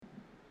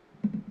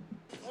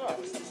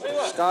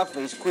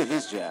Scarface quit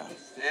his job.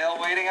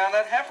 Still waiting on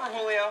that heifer,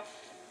 Julio.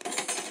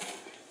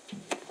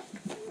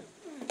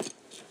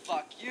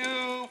 Fuck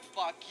you,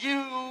 fuck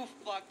you,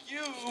 fuck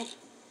you.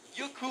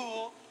 You're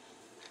cool.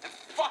 And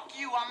fuck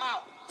you, I'm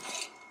out.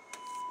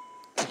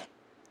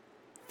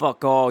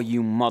 Fuck all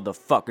you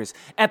motherfuckers.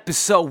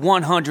 Episode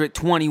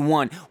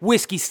 121,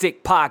 Whiskey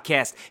Stick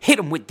Podcast. Hit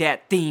 'em with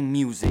that theme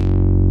music.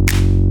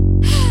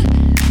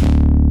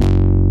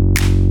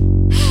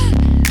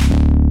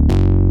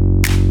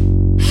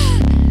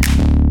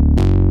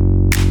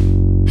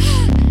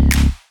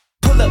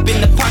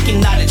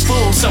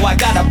 So I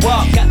gotta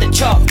walk, got the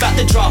chalk, about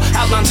to draw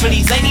outlines for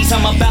these ladies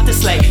I'm about to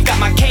slay. Got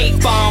my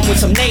cake bomb with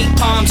some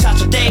napalm,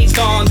 shots of days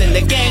gone, then the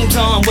game's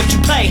on. What you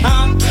play,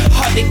 huh?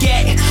 Hard to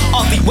get,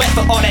 awfully wet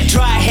for all that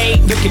dry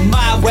hate. Looking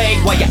my way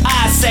while your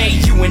eyes say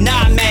you and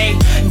I may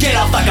get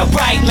off like a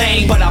right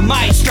lane, but I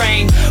might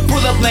strain.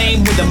 Pull up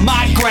lane with a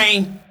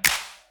migraine.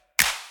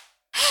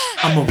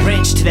 I'm a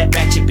wrench to that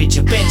ratchet bitch,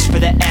 a bench for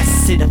that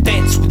ass to the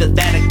fence with a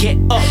ladder, get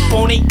up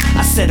on it.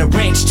 I said a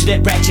wrench to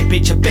that ratchet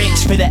bitch, a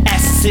bench for that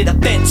ass to the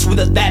fence with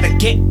a ladder,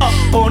 get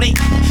up on it.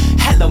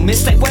 Hello,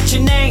 mister, what's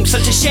your name?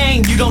 Such a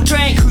shame you don't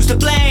drink, who's to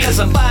blame? Cause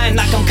I'm fine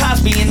like I'm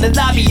Cosby in the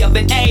lobby of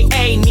an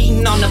AA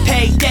meeting on a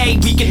payday.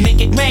 We can make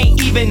it rain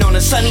even on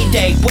a sunny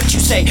day. What you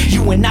say?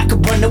 You and I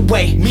could run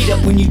away. Meet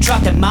up when you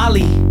drop that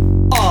Molly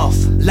off.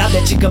 Loud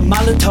that chick a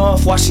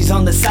Molotov while she's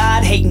on the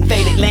side, hating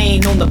faded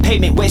lane on the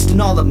pavement, wasting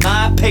all of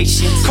my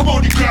patience. Come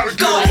on, you gotta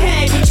go. Go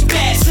ahead with your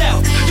bad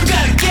self. You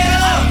gotta get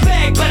up. I don't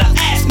beg, but I'll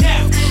ask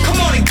now. Come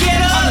on and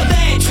get up. On the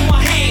ledge with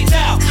my hands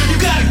out. You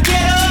gotta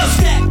get up.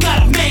 Step,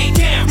 gotta make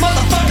down.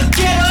 Motherfucker,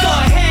 get up. Go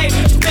ahead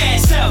with your bad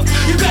self.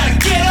 You gotta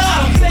get up.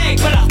 I don't beg,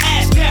 but I'll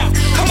ask now.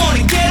 Come on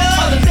and get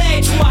up. On the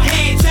ledge with my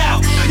hands out.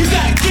 You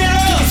gotta get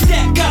up.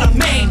 Step, gotta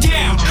make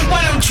down. Why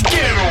don't you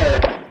get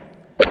up?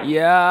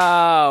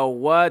 Yo,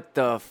 what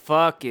the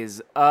fuck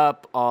is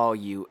up, all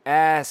you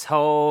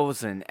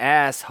assholes and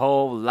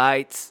asshole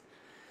lights?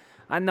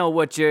 I know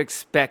what you're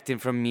expecting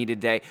from me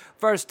today.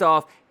 First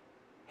off,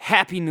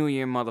 Happy New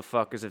Year,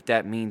 motherfuckers, if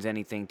that means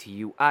anything to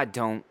you. I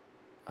don't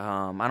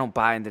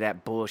buy into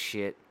that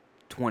bullshit.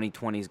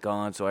 2020's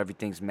gone, so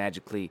everything's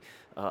magically,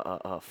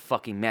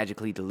 fucking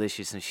magically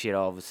delicious and shit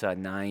all of a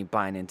sudden. I ain't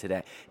buying into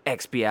that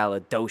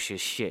expialidocious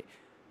shit.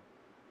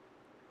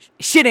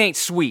 Shit ain't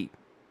sweet.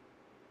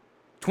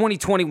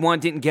 2021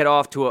 didn't get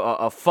off to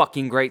a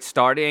fucking great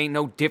start. It ain't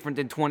no different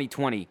than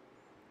 2020.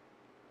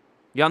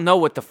 Y'all know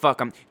what the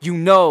fuck you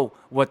know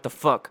what the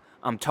fuck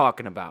I'm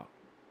talking about.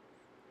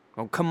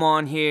 Don't come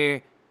on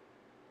here,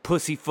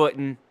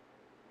 pussyfooting,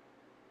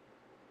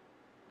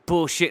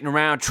 bullshitting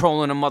around,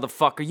 trolling a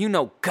motherfucker. You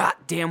know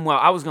goddamn well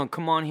I was gonna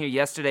come on here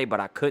yesterday,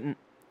 but I couldn't.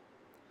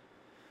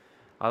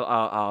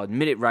 I'll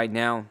admit it right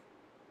now.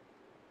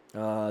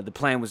 The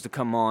plan was to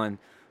come on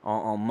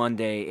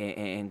Monday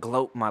and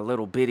gloat my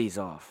little biddies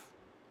off.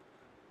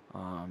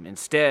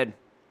 Instead,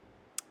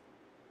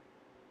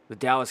 the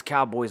Dallas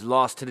Cowboys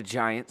lost to the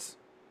Giants.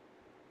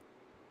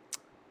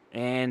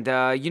 And,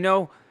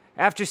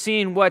 after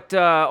seeing what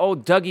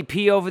old Dougie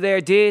P over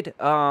there did,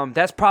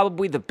 that's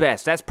probably the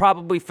best. That's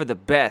probably for the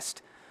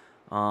best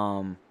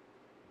of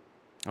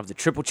the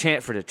triple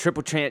champ, for the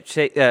triple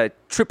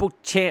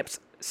champ's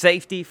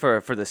safety,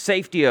 for the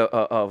safety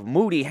of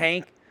Moody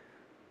Hank.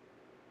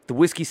 The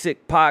Whiskey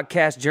Stick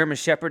Podcast, German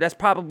Shepherd, that's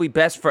probably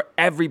best for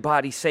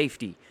everybody's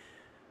safety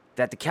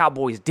that the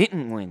Cowboys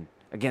didn't win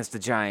against the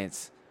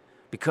Giants.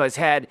 Because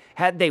had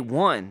they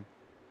won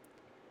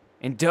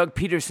and Doug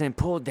Peterson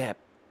pulled that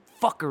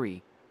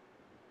fuckery,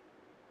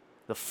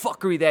 the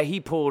fuckery that he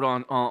pulled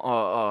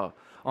on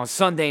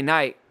Sunday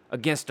night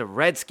against the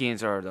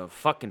Redskins or the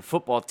fucking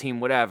football team,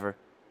 whatever,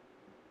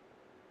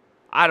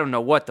 I don't know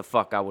what the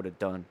fuck I would have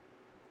done.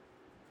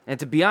 And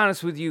to be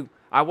honest with you,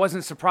 I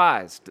wasn't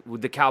surprised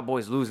with the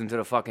Cowboys losing to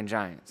the fucking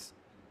Giants.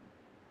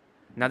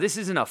 Now, this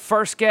isn't a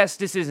first guess.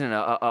 This isn't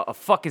a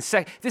fucking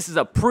second. This is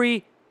a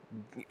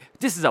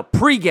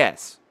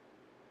pre-guess.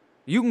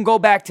 You can go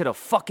back to the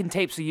fucking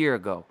tapes a year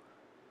ago.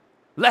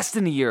 Less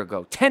than a year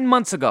ago. 10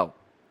 months ago.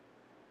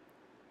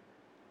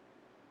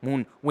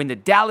 When the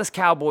Dallas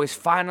Cowboys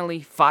finally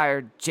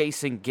fired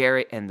Jason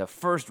Garrett and the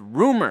first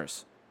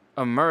rumors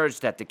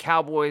emerged that the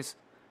Cowboys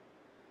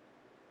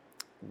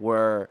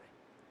were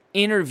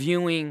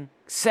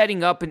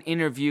setting up an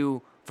interview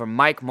for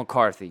Mike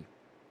McCarthy.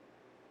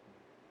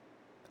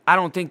 I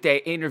don't think they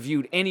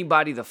interviewed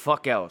anybody the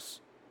fuck else.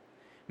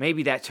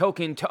 Maybe that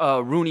token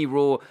Rooney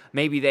Rule.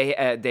 Maybe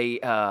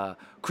they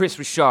Chris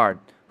Richard,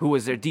 who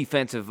was their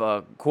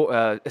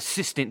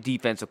assistant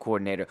defensive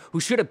coordinator, who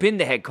should have been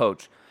the head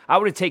coach. I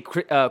would have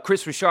taken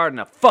Chris Richard in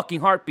a fucking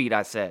heartbeat,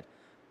 I said.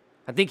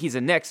 I think he's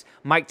the next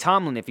Mike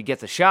Tomlin if he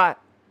gets a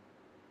shot.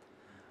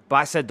 But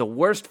I said the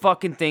worst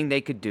fucking thing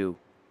they could do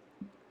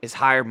is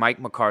hire Mike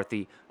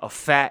McCarthy, a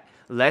fat,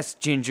 less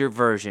ginger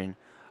version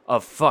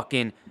of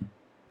fucking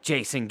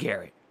Jason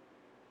Garrett.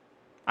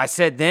 I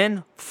said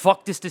then,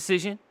 fuck this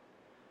decision.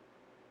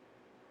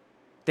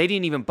 They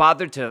didn't even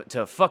bother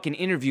to fucking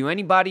interview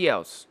anybody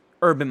else.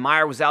 Urban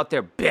Meyer was out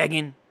there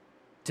begging.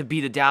 to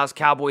be the Dallas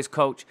Cowboys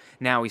coach.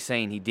 Now he's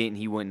saying he didn't.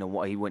 He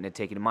wouldn't have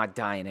taken it. My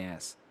dying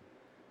ass.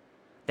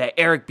 That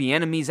Eric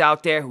Bieniemy's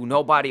out there who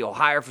nobody will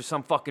hire for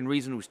some fucking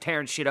reason, who's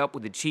tearing shit up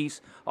with the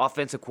Chiefs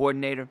offensive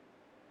coordinator.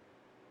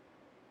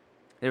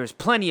 There was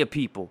plenty of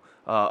people.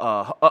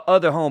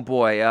 Other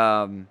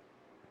homeboy,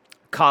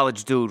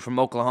 college dude from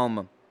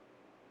Oklahoma.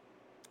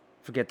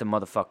 Forget the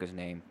motherfucker's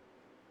name.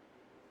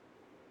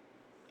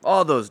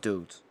 All those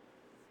dudes.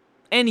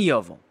 Any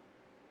of them.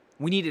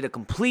 We needed a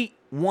complete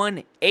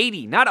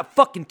 180, not a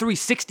fucking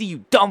 360,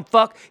 you dumb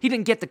fuck. He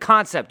didn't get the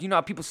concept. You know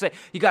how people say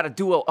you got to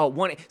do a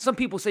one. Some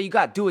people say you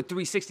got to do a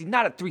 360,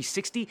 not a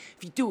 360.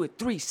 If you do a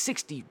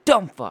 360, you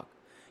dumb fuck,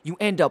 you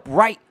end up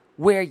right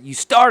where you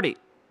started.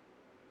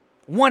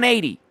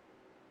 180.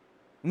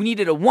 We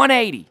needed a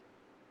 180.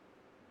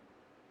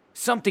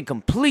 Something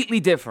completely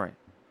different.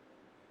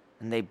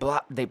 And they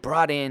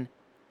brought in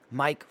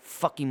Mike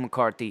fucking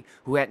McCarthy,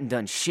 who hadn't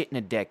done shit in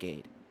a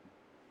decade.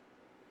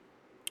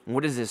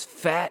 What does this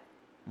fat,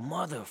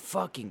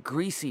 motherfucking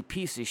greasy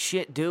piece of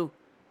shit do?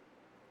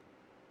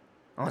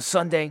 On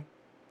Sunday?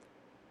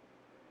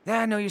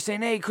 Yeah, I know you're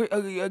saying, hey,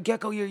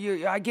 Gecko,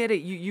 I get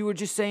it. You were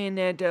just saying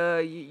that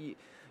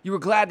you were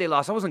glad they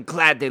lost. I wasn't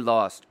glad they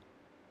lost.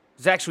 I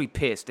was actually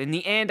pissed. In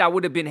the end, I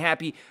would have been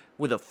happy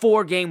with a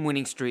 4-game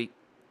winning streak.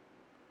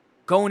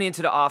 Going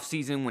into the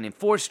offseason, winning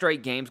 4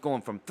 straight games,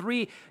 going from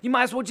 3, you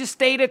might as well just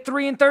stayed at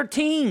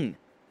 3-13.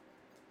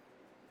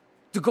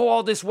 To go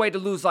all this way to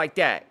lose like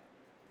that.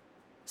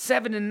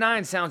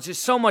 7-9 sounds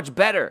just so much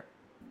better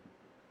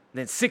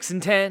than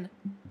 6-10.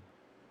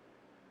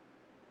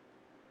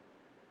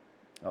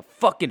 A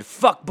fucking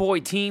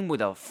fuckboy team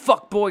with a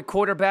fuckboy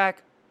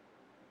quarterback.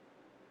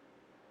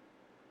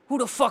 Who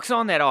the fuck's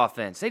on that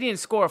offense? They didn't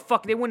score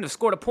they wouldn't have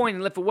scored a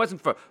point if it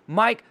wasn't for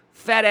Mike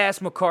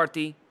fat-ass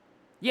McCarthy.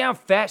 Yeah, I'm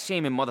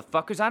fat-shaming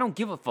motherfuckers. I don't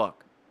give a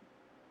fuck.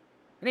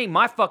 It ain't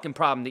my fucking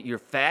problem that you're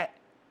fat.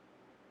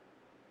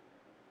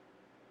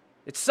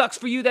 It sucks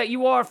for you that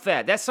you are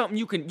fat. That's something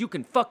you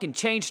can fucking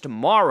change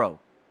tomorrow.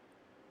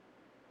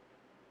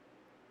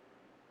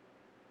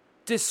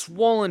 This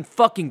swollen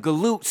fucking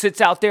galoot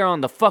sits out there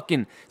on the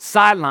fucking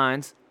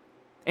sidelines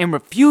and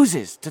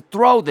refuses to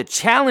throw the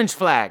challenge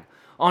flag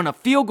on a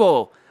field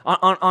goal,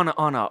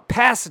 on a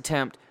pass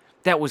attempt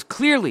that was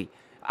clearly,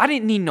 I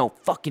didn't need no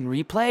fucking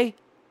replay.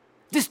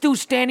 This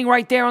dude's standing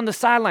right there on the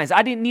sidelines.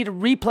 I didn't need a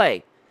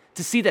replay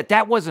to see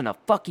that wasn't a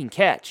fucking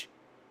catch.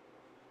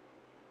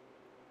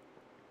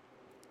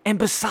 And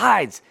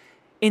besides,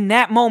 in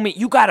that moment,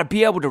 you got to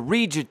be able to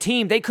read your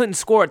team. They couldn't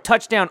score a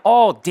touchdown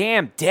all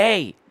damn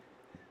day.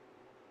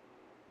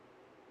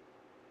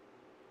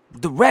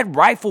 The Red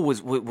Rifle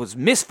was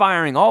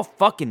misfiring all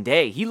fucking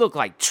day. He looked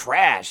like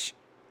trash.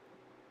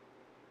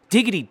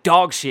 Diggity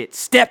dog shit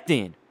stepped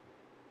in.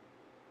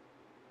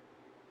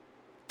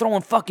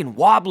 Throwing fucking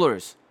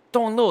wobblers.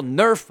 Throwing little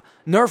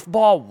Nerf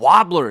ball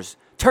wobblers.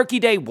 Turkey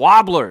Day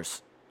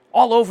wobblers.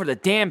 All over the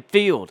damn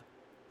field.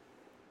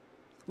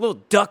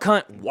 Little duck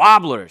hunt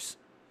wobblers.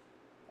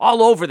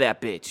 All over that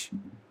bitch.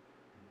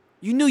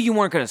 You knew you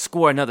weren't going to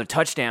score another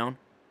touchdown.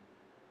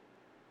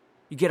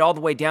 You get all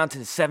the way down to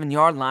the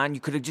 7-yard line.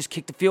 You could have just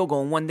kicked the field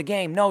goal and won the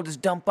game. No, this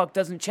dumb fuck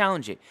doesn't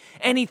challenge it.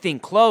 Anything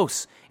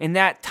close in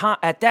that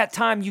at that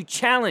time, you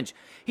challenge.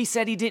 He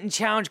said he didn't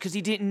challenge because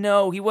he didn't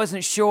know. He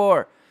wasn't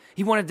sure.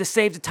 He wanted to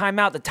save the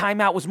timeout. The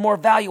timeout was more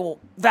valuable.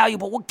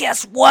 Well,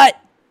 guess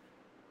what?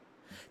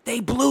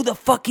 They blew the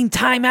fucking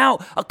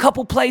timeout a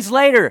couple plays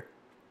later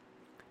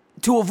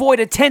to avoid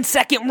a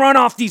 10-second run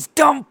off these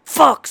dumb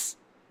fucks.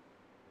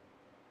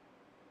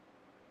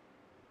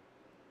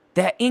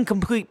 That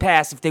incomplete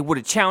pass, if they would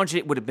have challenged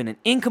it, would have been an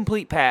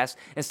incomplete pass.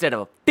 Instead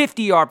of a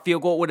 50-yard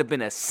field goal, it would have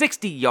been a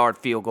 60-yard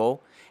field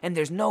goal. And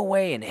there's no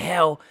way in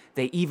hell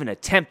they even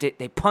attempt it.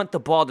 They punt the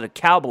ball to the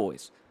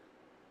Cowboys.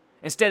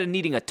 Instead of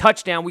needing a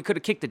touchdown, we could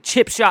have kicked a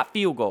chip shot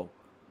field goal.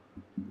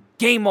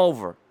 Game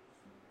over.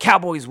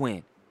 Cowboys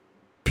win.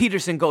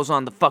 Peterson goes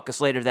on to fuck us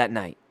later that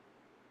night.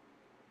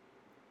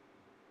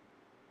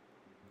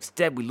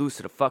 Instead, we lose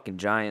to the fucking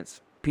Giants.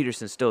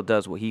 Peterson still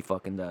does what he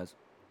fucking does.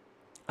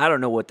 I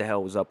don't know what the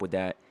hell was up with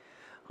that.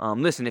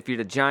 Listen, if you're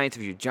the Giants,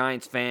 if you're a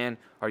Giants fan,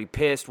 are you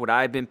pissed? Would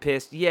I have been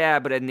pissed? Yeah,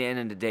 but at the end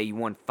of the day, you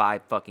won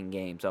 5 fucking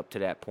games up to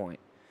that point.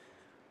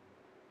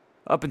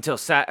 Up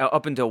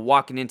until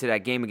walking into that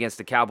game against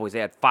the Cowboys, they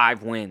had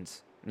 5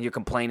 wins. And you're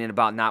complaining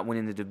about not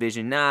winning the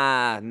division.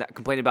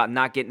 Complaining about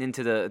not getting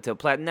into the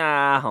play.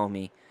 Nah,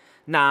 homie.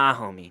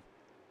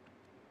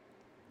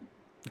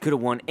 You could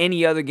have won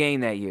any other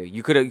game that year.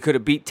 You could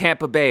have beat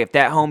Tampa Bay if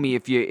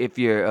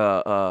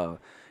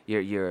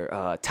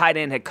your tight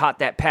end had caught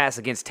that pass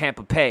against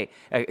Tampa Bay.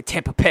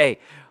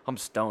 I'm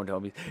stoned,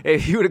 homies.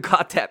 If you would have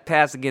caught that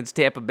pass against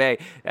Tampa Bay,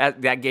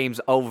 that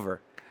game's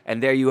over.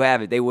 And there you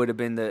have it. They would have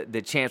been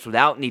the chance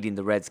without needing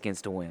the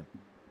Redskins to win.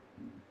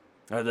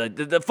 Or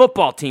the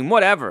football team,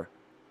 whatever.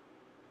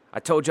 I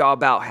told y'all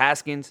about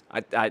Haskins.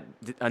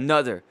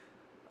 Another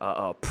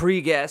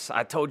pre-guess.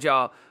 I told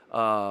y'all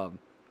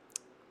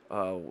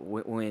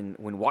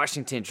when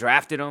Washington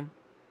drafted him,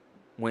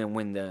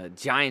 when the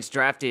Giants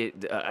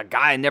drafted a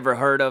guy I never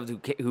heard of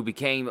who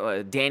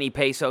became Danny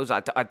Pesos.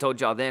 I told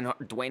y'all then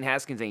Dwayne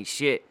Haskins ain't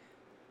shit.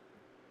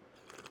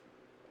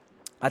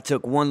 I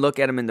took one look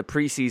at him in the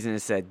preseason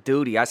and said,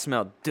 duty. I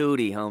smelled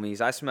duty,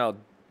 homies. I smelled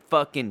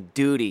fucking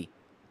duty.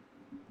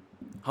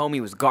 Homie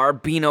was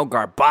garbino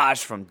garbage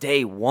from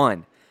day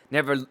one.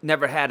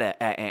 Never had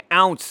an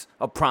ounce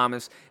of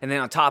promise. And then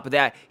on top of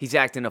that, he's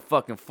acting a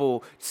fucking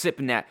fool,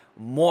 sipping that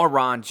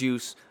moron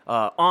juice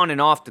on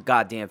and off the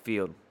goddamn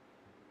field.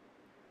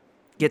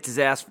 Gets his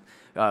ass...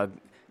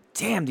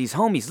 damn, these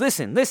homies.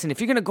 Listen.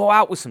 If you're going to go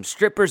out with some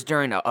strippers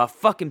during a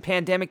fucking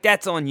pandemic,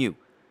 that's on you.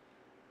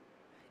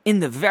 In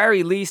the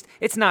very least,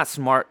 it's not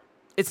smart.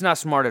 It's not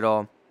smart at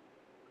all.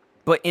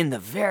 But in the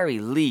very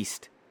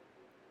least,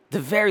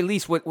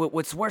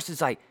 what's worse is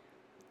like,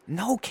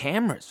 no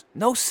cameras,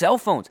 no cell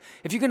phones.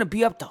 If you're going to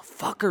be up to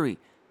fuckery,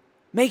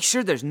 make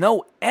sure there's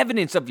no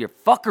evidence of your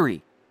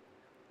fuckery.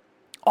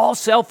 All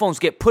cell phones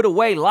get put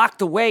away,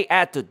 locked away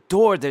at the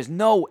door. There's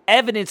no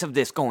evidence of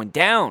this going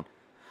down.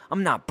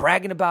 I'm not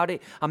bragging about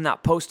it. I'm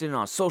not posting it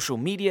on social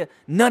media.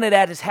 None of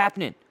that is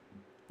happening.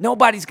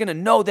 Nobody's going to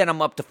know that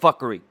I'm up to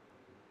fuckery.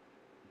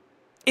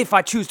 If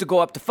I choose to go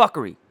up to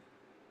fuckery.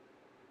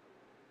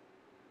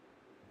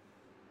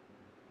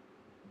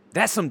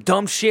 That's some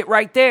dumb shit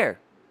right there.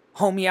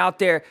 Homie out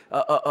there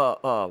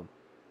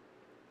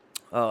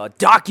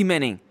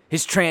documenting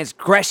his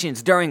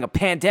transgressions during a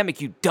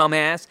pandemic, you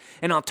dumbass.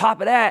 And on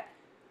top of that,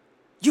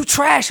 you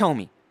trash,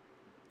 homie.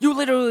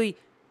 Literally,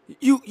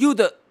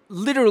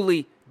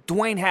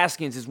 Dwayne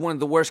Haskins is one of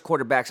the worst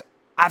quarterbacks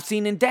I've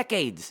seen in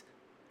decades.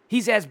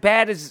 He's as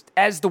bad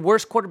as the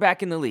worst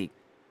quarterback in the league.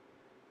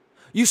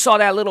 You saw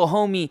that little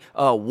homie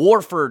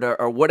Warford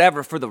or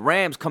whatever for the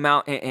Rams come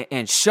out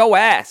and show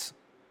ass.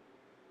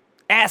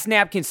 Ass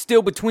napkin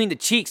still between the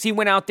cheeks. He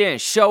went out there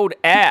and showed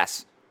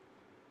ass.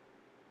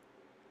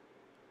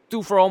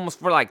 Threw for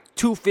like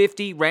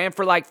 250, ran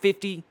for like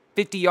 50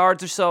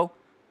 yards or so.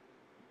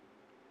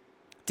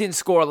 Didn't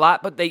score a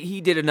lot, but he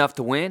did enough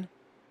to win.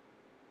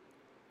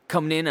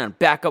 Coming in on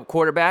backup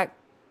quarterback.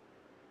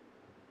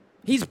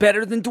 He's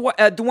better than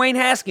Dwayne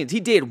Haskins. He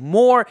did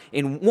more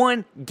in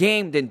one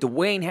game than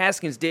Dwayne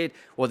Haskins did,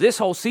 well, this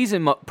whole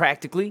season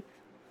practically.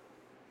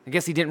 I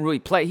guess he didn't really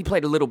play. He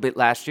played a little bit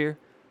last year.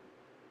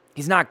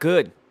 He's not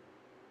good.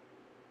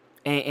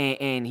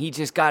 And he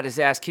just got his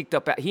ass kicked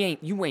up.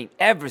 You ain't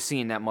ever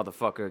seeing that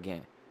motherfucker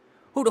again.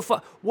 Who the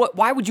fuck? What?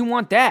 Why would you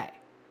want that?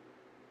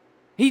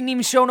 He didn't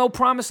even show no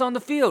promise on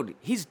the field.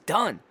 He's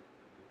done.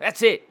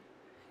 That's it.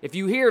 If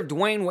you hear of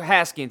Dwayne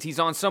Haskins, he's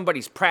on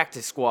somebody's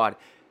practice squad.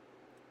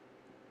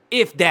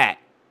 If that.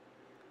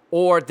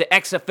 Or the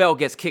XFL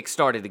gets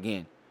kick-started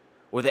again.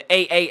 Or the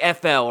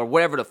AAFL or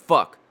whatever the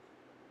fuck.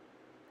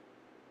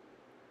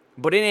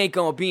 But it ain't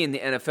going to be in the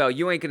NFL.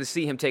 You ain't going to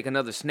see him take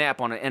another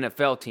snap on an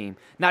NFL team.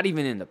 Not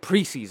even in the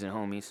preseason,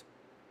 homies.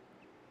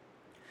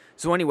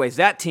 So anyways,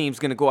 that team's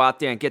going to go out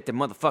there and get their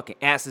motherfucking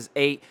asses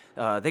ate.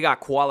 They got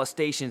koala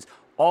stations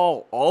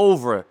all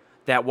over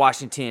that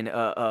Washington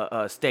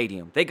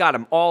stadium. They got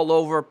them all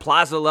over,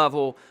 plaza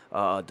level,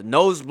 the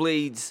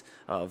nosebleeds,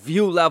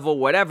 view level,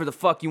 whatever the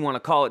fuck you want to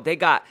call it. They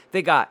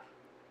got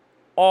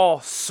all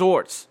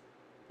sorts,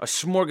 a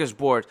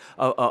smorgasbord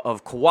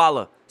of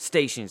koala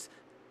stations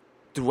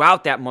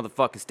throughout that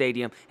motherfucking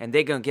stadium, and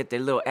they're going to get their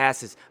little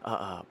asses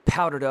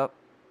powdered up,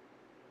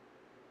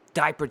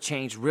 diaper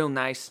changed real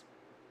nice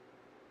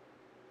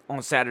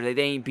on Saturday.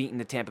 They ain't beating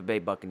the Tampa Bay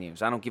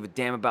Buccaneers. I don't give a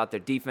damn about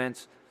their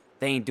defense.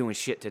 They ain't doing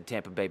shit to the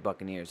Tampa Bay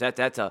Buccaneers.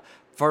 That's a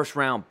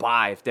first-round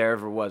bye if there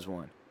ever was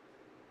one.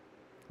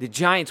 The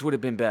Giants would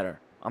have been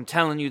better. I'm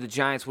telling you, the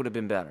Giants would have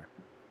been better.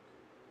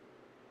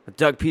 But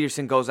Doug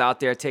Peterson goes out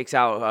there, takes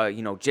out,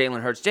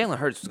 Jalen Hurts. Jalen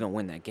Hurts was going to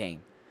win that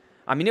game.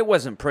 I mean, it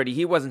wasn't pretty.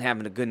 He wasn't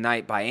having a good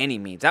night by any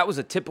means. That was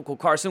a typical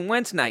Carson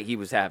Wentz night he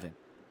was having.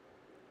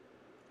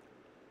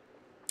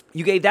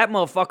 You gave that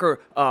motherfucker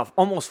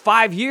almost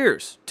 5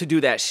 years to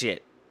do that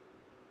shit.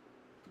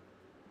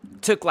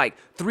 Took like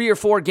 3 or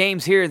 4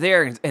 games here or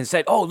there and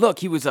said, oh, look,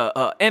 he was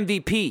a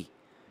MVP.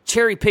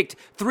 Cherry-picked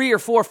 3 or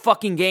 4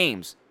 fucking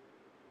games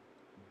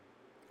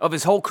of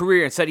his whole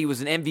career and said he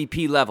was an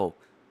MVP level.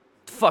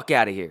 Fuck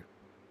out of here.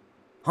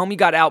 Homie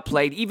got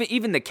outplayed.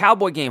 Even the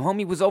Cowboy game,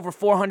 homie was over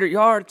 400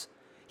 yards.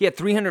 He had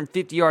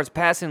 350 yards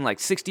passing, like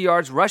 60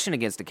 yards rushing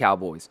against the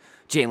Cowboys.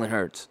 Jalen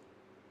Hurts.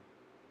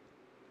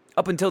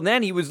 Up until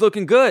then, he was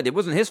looking good. It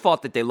wasn't his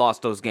fault that they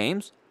lost those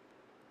games.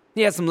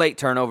 He had some late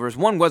turnovers.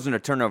 One wasn't a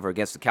turnover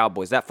against the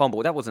Cowboys. That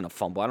fumble, that wasn't a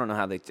fumble. I don't know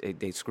how they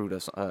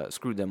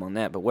screwed them on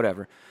that, but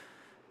whatever.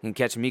 You can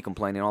catch me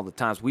complaining all the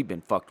times we've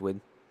been fucked with.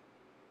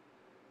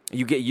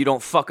 You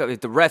don't fuck up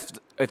if the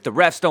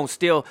refs don't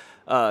steal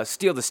the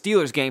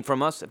Steelers game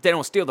from us. If they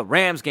don't steal the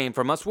Rams game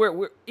from us,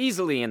 we're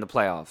easily in the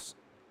playoffs.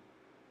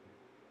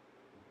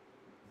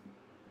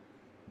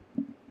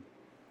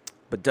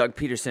 But Doug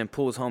Peterson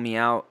pulls homie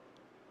out,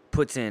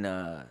 puts in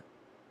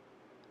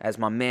as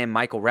my man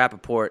Michael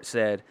Rappaport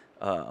said,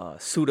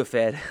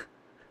 Sudafed.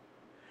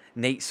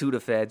 Nate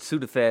Sudafed,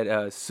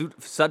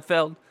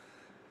 Sudfeld,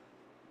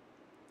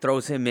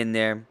 throws him in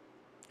there.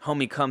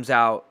 Homie comes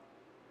out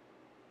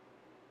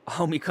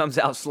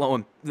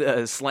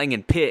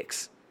slanging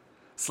picks.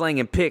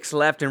 Slanging picks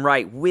left and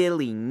right,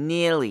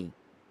 willy-nilly.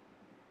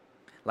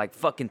 Like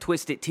fucking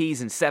Twisted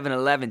Teas and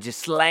 7-Eleven, just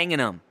slanging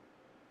them.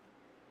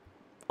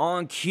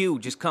 On cue,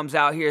 just comes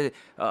out here,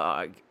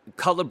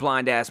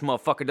 colorblind ass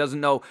motherfucker,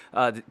 doesn't know,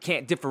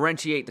 can't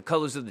differentiate the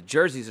colors of the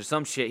jerseys or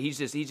some shit. He's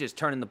just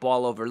turning the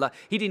ball over.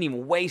 He didn't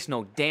even waste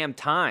no damn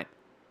time.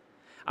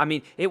 I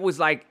mean, it was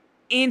like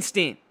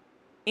instant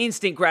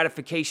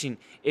gratification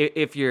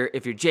if you're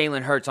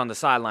Jalen Hurts on the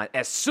sideline.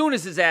 As soon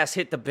as his ass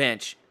hit the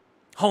bench,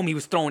 homie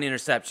was throwing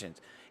interceptions.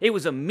 It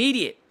was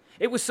immediate.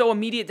 It was so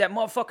immediate that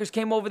motherfuckers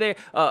came over there.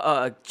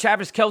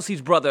 Travis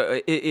Kelce's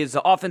brother is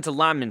an offensive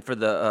lineman for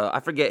the, I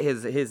forget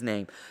his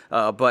name,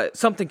 but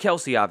something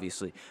Kelce,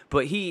 obviously.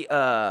 But he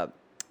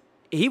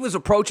was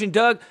approaching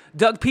Doug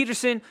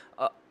Peterson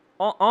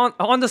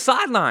on the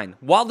sideline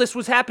while this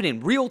was happening.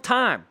 Real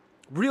time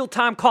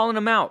calling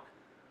him out.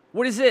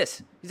 What is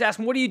this? He's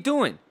asking, what are you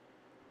doing?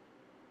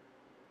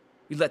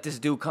 You let this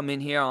dude come in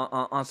here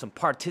on some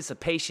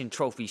participation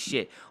trophy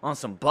shit, on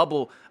some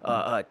bubble,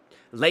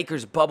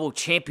 Lakers bubble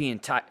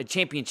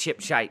championship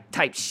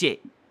type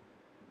shit.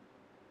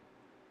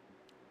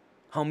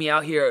 Homie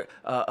out here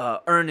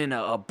earning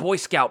a Boy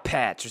Scout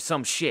patch or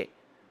some shit.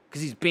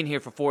 Because he's been here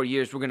for 4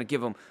 years. We're going to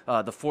give him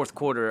the fourth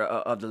quarter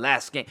of the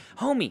last game.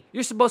 Homie,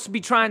 you're supposed to be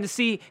trying to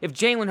see if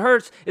Jalen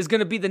Hurts is going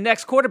to be the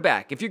next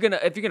quarterback. If you're going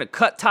to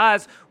cut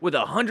ties with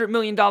a $100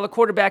 million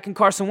quarterback in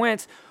Carson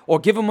Wentz or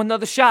give him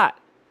another shot.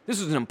 This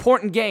was an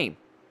important game.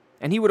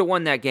 And he would have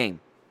won that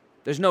game.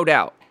 There's no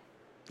doubt.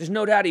 There's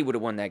no doubt he would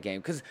have won that game.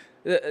 Because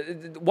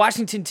the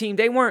Washington team,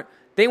 they weren't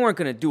going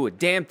to do a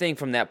damn thing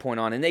from that point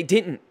on. And they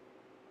didn't.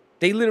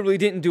 They literally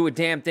didn't do a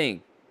damn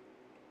thing.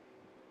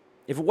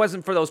 If it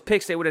wasn't for those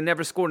picks, they would have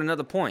never scored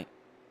another point.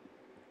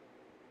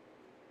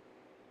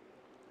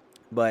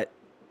 But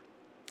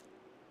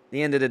at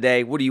the end of the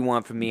day, what do you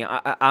want from me?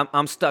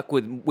 I'm stuck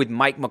with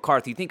Mike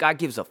McCarthy. You think I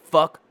gives a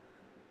fuck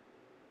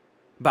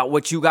about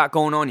what you got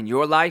going on in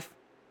your life?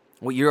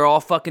 What you're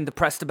all fucking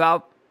depressed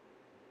about?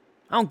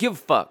 I don't give a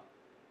fuck.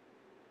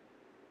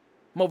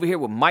 I'm over here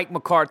with Mike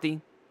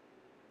McCarthy.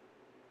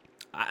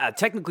 I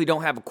technically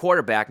don't have a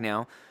quarterback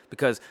now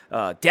because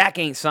Dak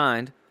ain't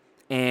signed.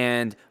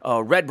 And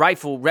Red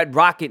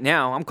Rocket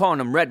now, I'm calling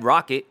him Red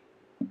Rocket,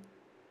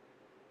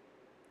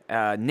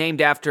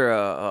 named after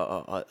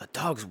a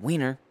dog's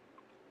wiener,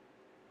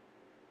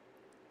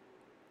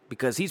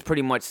 because he's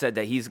pretty much said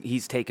that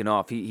he's taken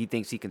off. He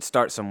thinks he can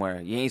start somewhere.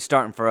 You ain't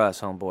starting for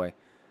us, homeboy.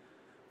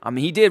 I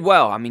mean, he did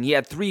well. I mean, he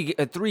had three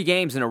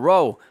games in a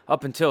row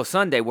up until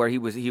Sunday where he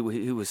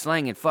was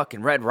slanging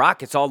fucking Red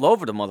Rockets all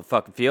over the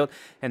motherfucking field,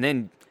 and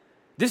then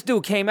this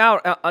dude came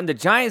out on the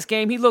Giants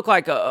game. He looked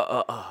like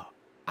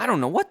I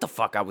don't know what the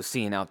fuck I was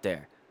seeing out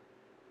there.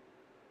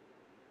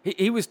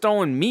 He was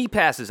throwing me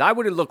passes. I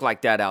would have looked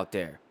like that out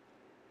there.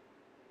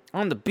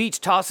 On the beach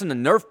tossing the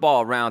Nerf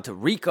ball around to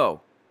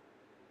Rico.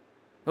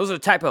 Those are the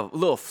type of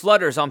little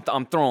flutters I'm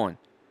throwing.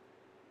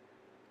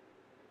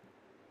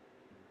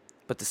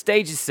 But the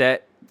stage is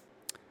set.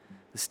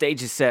 The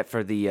stage is set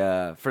for the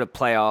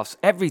playoffs.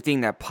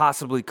 Everything that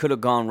possibly could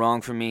have gone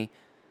wrong for me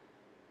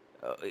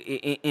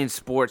in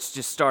sports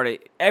just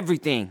started.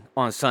 Everything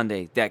on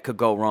Sunday that could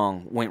go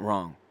wrong went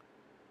wrong.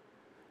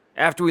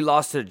 After we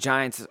lost to the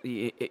Giants,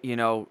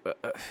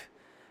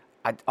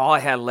 all I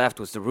had left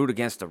was to root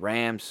against the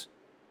Rams.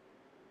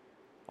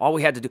 All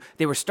we had to do,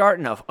 they were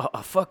starting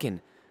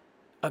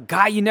a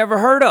guy you never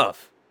heard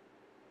of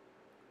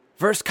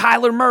versus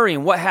Kyler Murray,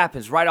 and what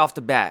happens right off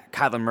the bat?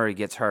 Kyler Murray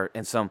gets hurt,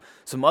 and some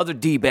other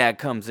D-bag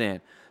comes in,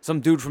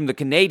 some dude from the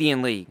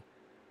Canadian League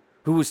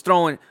who was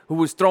throwing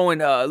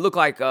looked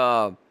like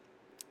Ben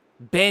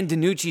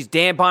DiNucci's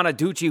Dan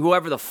Bonaducci,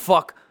 whoever the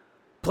fuck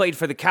played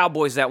for the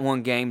Cowboys that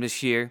one game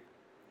this year.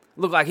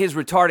 Looked like his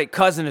retarded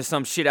cousin or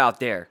some shit out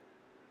there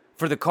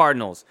for the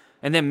Cardinals.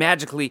 And then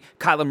magically,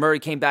 Kyler Murray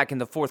came back in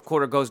the fourth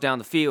quarter, goes down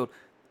the field.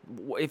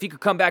 If he could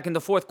come back in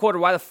the fourth quarter,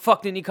 why the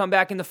fuck didn't he come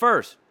back in the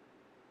first?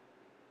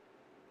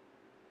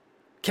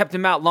 Kept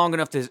him out long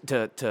enough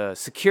to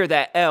secure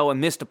that L and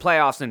miss the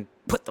playoffs and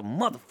put the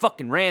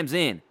motherfucking Rams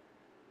in.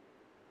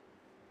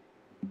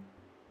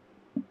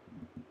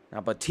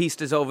 Now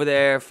Batista's over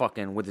there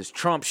fucking with his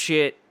Trump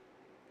shit.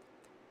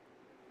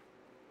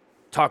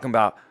 Talking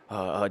about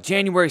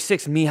January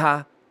 6th,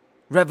 mija,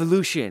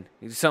 revolution.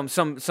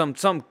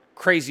 Some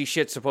crazy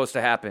shit's supposed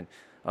to happen.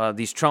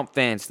 These Trump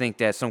fans think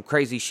that some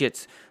crazy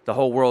shit's, the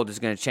whole world is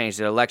going to change.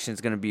 The election's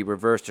going to be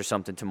reversed or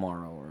something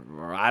tomorrow.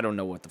 Or I don't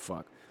know what the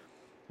fuck.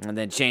 And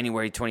then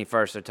January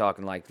 21st, they're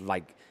talking like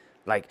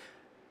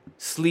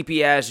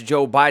sleepy-ass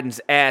Joe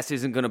Biden's ass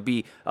isn't going to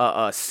be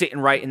sitting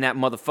right in that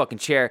motherfucking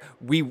chair,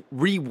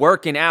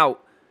 reworking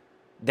out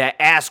that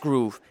ass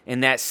groove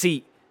in that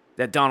seat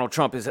that Donald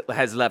Trump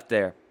has left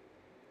there.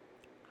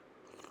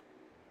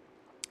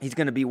 He's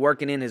going to be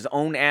working in his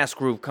own ass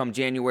groove come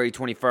January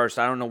 21st.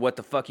 I don't know what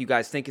the fuck you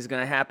guys think is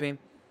going to happen,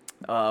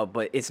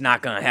 but it's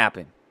not going to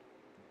happen.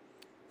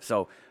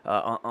 So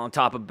on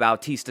top of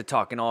Bautista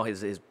talking all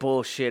his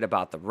bullshit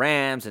about the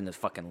Rams and the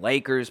fucking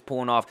Lakers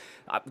pulling off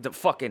the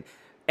fucking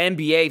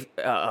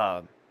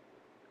NBA,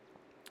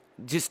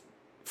 just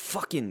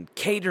fucking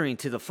catering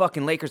to the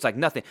fucking Lakers like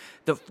nothing.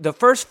 The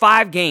first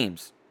 5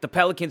 games, the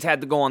Pelicans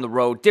had to go on the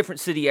road,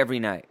 different city every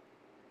night.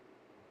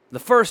 The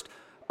first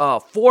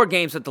 4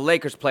 games that the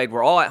Lakers played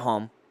were all at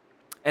home.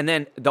 And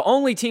then the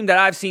only team that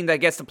I've seen that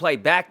gets to play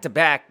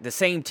back-to-back, the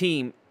same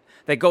team,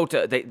 they go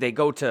to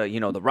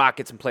the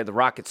Rockets and play the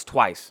Rockets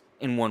twice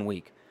in 1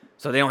 week.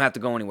 So they don't have to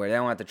go anywhere. They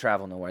don't have to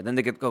travel nowhere. Then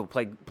they get to go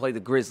play the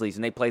Grizzlies,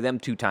 and they play them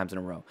 2 times in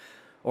a row.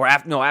 Or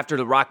after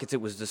the Rockets, it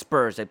was the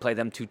Spurs. They play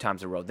them 2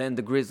 times in a row. Then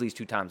the Grizzlies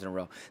 2 times in a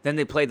row. Then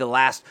they play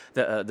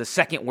the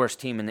second worst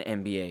team in the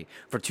NBA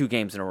for 2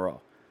 games in a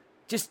row.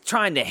 Just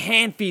trying to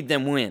hand feed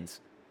them wins.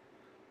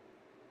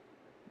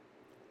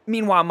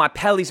 Meanwhile, my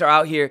Pellies are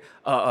out here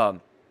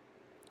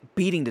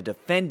beating the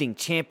defending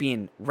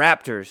champion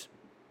Raptors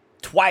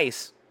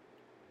twice,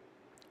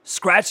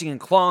 scratching and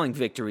clawing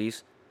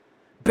victories.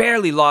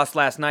 Barely lost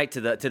last night to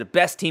the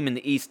best team in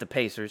the East, the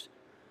Pacers.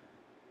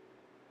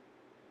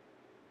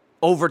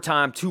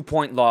 Overtime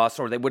 2-point loss,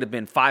 or they would have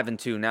been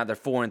 5-2. Now they're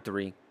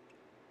 4-3.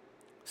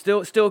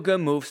 Still a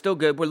good move. Still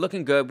good. We're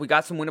looking good. We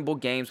got some winnable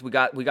games. We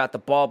got the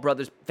Ball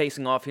brothers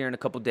facing off here in a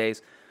couple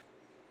days.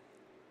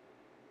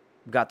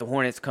 We got the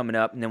Hornets coming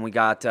up, and then we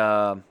got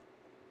the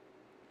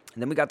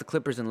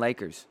Clippers and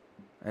Lakers.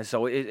 And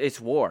so it's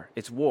war.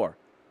 It's war.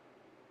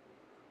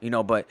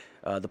 But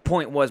the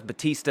point was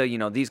Batista,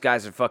 these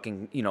guys are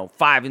fucking,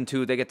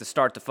 5-2. They get to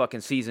start the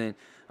fucking season.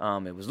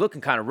 It was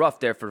looking kind of rough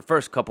there for the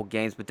first couple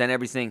games, but then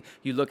everything,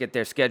 you look at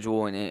their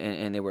schedule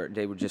and they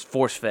were just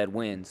force-fed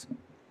wins.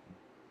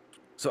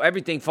 So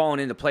everything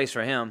falling into place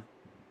for him.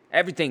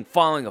 Everything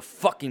falling a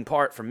fucking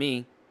part for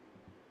me.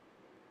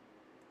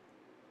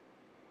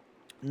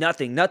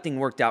 Nothing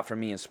worked out for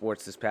me in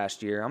sports this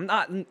past year. I'm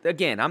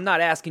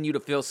not asking you to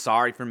feel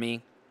sorry for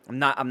me. I'm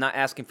not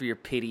asking for your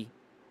pity.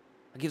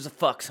 I gives a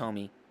fucks,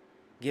 homie.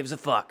 Gives a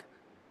fuck.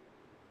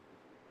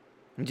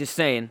 I'm just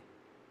saying,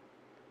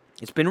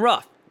 it's been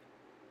rough.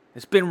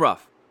 It's been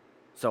rough.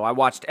 So I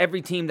watched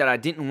every team that I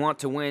didn't want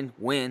to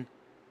win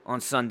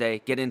on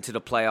Sunday, get into the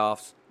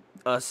playoffs.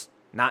 Us,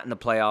 not in the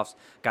playoffs.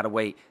 Got to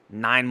wait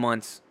 9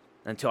 months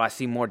until I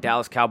see more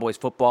Dallas Cowboys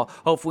football.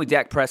 Hopefully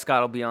Dak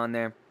Prescott will be on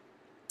there,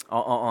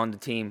 on the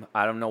team.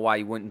 I don't know why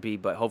he wouldn't be,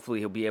 but hopefully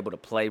he'll be able to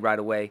play right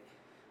away.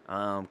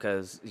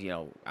 Because,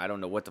 I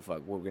don't know what the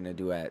fuck we're going to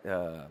do at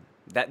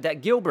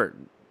that Gilbert.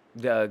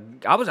 I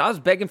was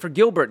begging for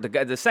Gilbert,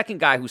 the second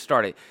guy who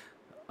started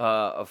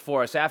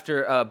for us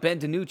after Ben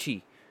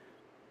DiNucci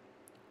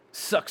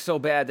sucked so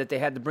bad that they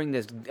had to bring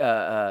this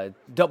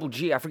double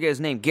G. I forget his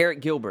name.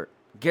 Garrett Gilbert.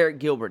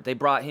 They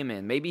brought him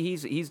in. Maybe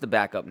he's the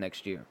backup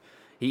next year.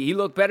 He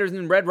looked better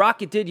than Red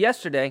Rocket did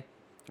yesterday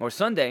or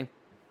Sunday.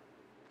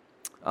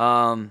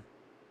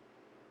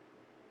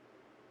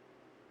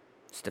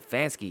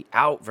 Stefanski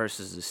out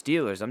versus the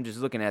Steelers. I'm just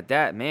looking at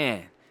that,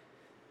 man.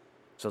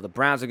 So the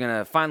Browns are going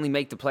to finally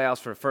make the playoffs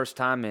for the first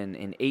time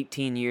in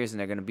 18 years, and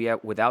they're going to be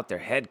out without their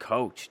head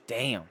coach.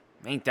 Damn,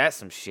 ain't that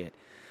some shit?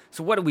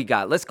 So what do we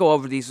got? Let's go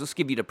over these. Let's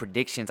give you the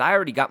predictions. I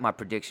already got my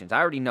predictions. I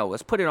already know.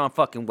 Let's put it on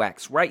fucking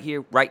wax right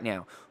here, right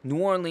now. New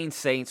Orleans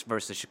Saints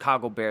versus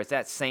Chicago Bears.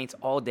 That's Saints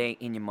all day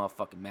in your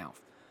motherfucking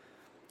mouth.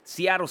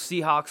 Seattle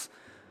Seahawks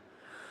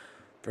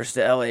versus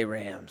the LA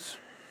Rams.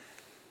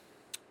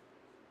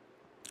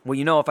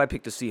 Well, if I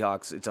pick the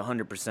Seahawks, it's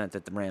 100%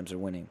 that the Rams are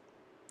winning.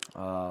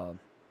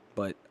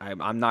 But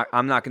I'm not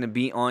going to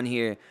be on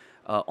here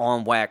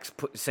on wax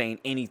saying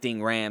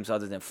anything Rams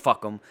other than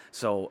fuck them.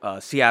 So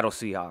Seattle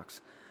Seahawks.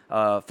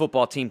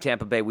 Football team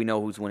Tampa Bay, we know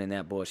who's winning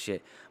that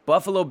bullshit.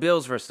 Buffalo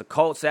Bills versus the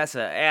Colts. That's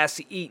an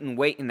ass-eating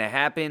waiting to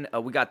happen.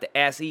 We got the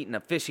ass-eating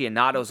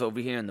aficionados over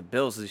here in the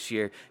Bills this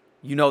year.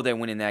 You know they're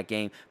winning that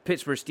game.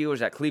 Pittsburgh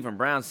Steelers at Cleveland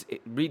Browns.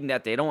 Reading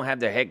that they don't have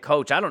their head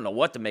coach. I don't know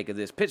what to make of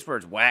this.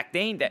 Pittsburgh's whack. They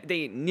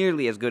ain't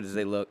nearly as good as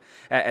they look,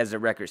 as the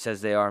record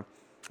says they are.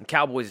 The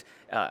Cowboys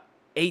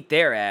ate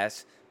their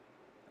ass,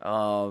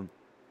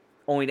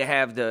 only to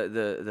have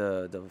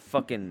the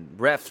fucking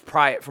refs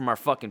pry it from our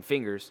fucking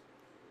fingers.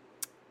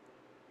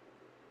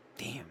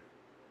 Damn.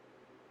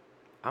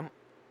 I'm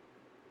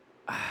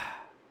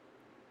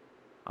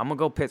going to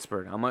go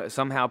Pittsburgh.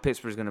 Somehow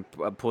Pittsburgh's going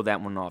to pull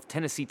that one off.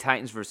 Tennessee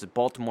Titans versus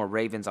Baltimore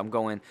Ravens. I'm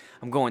going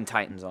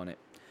Titans on it.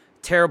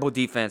 Terrible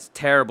defense.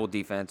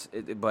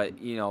 But,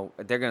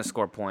 they're going to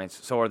score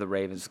points. So are the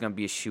Ravens. It's going to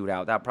be a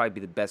shootout. That'll probably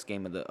be the best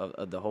game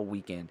of the whole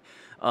weekend.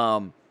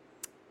 What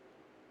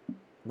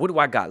do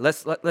I got?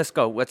 Let's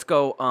go. Let's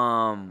go.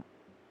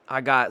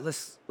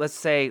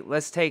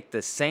 Let's take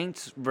the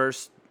Saints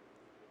versus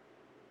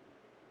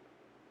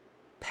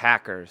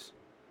Packers.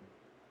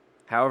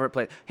 However it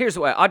plays. Here's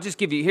what I'll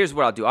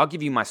do. I'll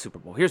give you my Super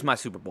Bowl. Here's my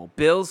Super Bowl.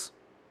 Bills,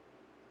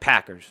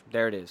 Packers.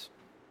 There it is.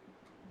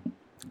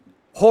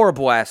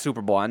 Horrible ass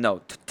Super Bowl. I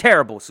know.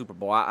 Terrible Super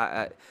Bowl.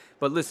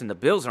 But listen, the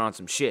Bills are on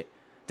some shit.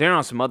 They're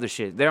on some other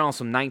shit. They're on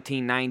some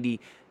 1990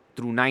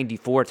 through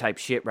 94 type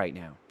shit right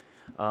now.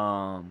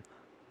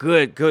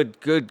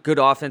 good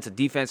offense, a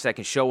defense that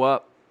can show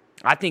up.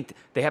 I think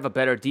they have a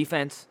better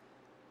defense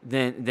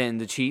than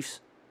the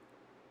Chiefs.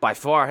 By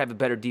far have a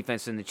better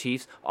defense than the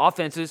Chiefs.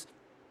 Offenses,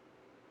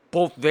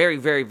 both very,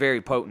 very,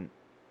 very potent.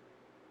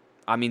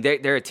 I mean,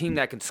 they're a team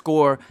that can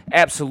score,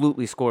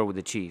 absolutely score with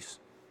the Chiefs.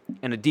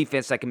 And a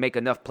defense that can make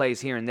enough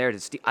plays here and there to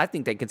steal. I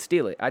think they can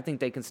steal it. I think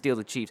they can steal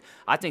the Chiefs.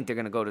 I think they're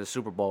going to go to the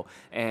Super Bowl.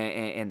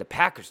 And the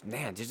Packers,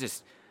 man, they're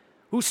just,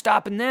 who's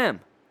stopping them?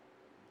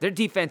 Their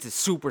defense is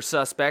super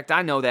suspect.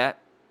 I know that.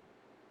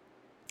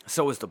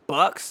 So is the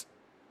Bucs.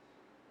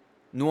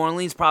 New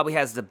Orleans probably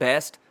has the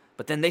best,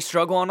 but then they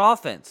struggle on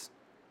offense.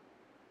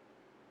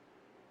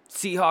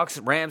 Seahawks,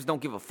 Rams,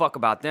 don't give a fuck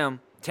about them.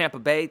 Tampa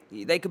Bay,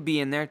 they could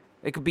be in there.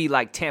 It could be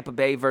like Tampa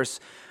Bay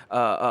versus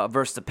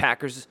the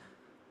Packers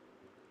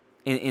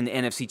in the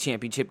NFC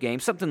Championship game,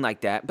 something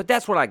like that. But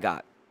that's what I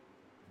got.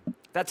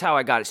 That's how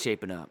I got it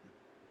shaping up.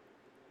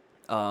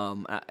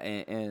 And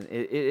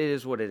it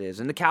is what it is.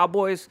 And the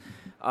Cowboys,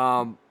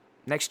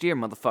 next year,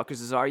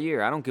 motherfuckers, is our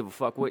year. I don't give a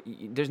fuck what.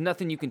 There's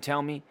nothing you can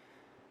tell me.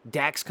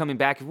 Dak's coming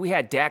back. If we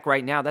had Dak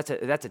right now, that's a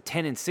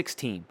 10-6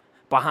 team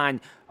behind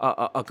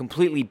a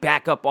completely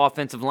backup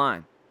offensive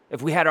line.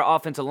 If we had our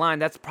offensive line,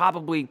 that's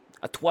probably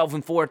a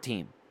 12-4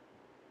 team.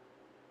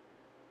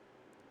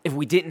 If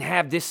we didn't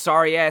have this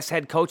sorry-ass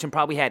head coach and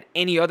probably had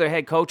any other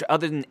head coach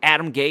other than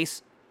Adam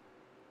Gase,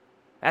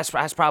 that's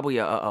probably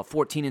a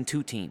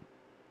 14-2 team.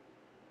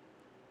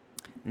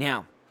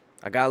 Now,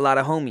 I got a lot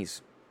of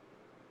homies.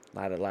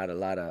 A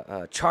lot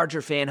of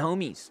Charger fan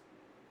homies.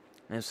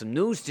 And some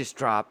news just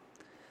dropped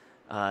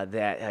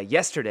that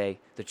yesterday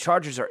the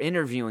Chargers are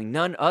interviewing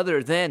none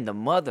other than the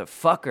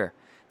motherfucker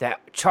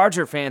that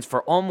Charger fans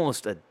for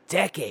almost a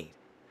decade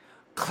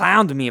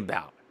clowned me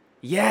about.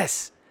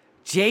 Yes,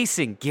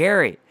 Jason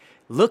Garrett,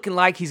 looking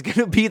like he's going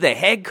to be the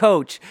head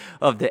coach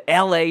of the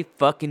LA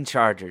fucking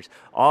Chargers.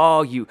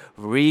 All you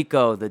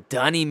Rico, the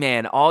Dunny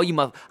man, all you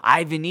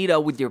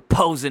Ivanito with your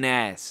posing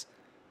ass.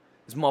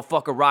 This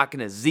motherfucker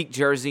rocking a Zeke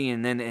jersey,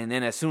 and then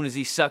as soon as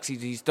he sucks,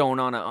 he's throwing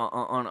on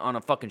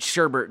a fucking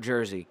Sherbert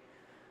jersey.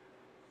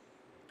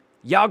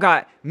 Y'all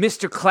got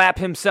Mr. Clapp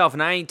himself,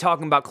 and I ain't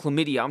talking about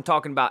chlamydia. I'm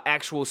talking about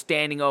actual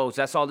standing O's.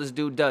 That's all this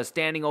dude does,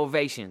 standing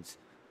ovations.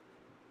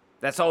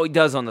 That's all he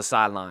does on the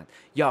sideline.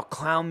 Y'all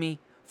clown me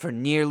for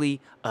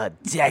nearly a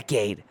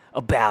decade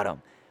about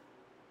him.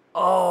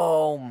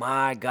 Oh,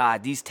 my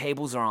God. These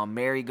tables are on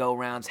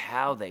merry-go-rounds.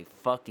 How they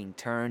fucking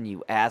turn,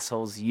 you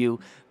assholes, you.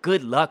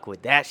 Good luck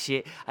with that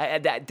shit.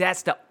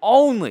 That's the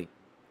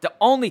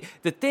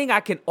thing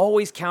I can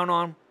always count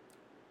on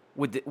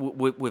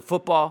with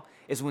football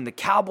is when the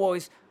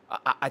Cowboys,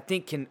 I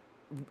think,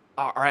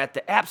 are at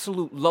the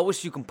absolute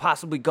lowest you can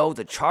possibly go.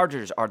 The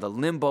Chargers are the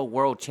limbo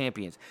world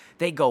champions.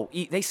 They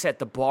set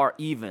the bar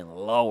even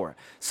lower.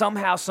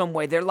 Somehow, some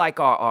way, they're like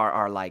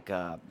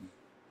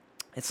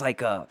it's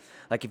like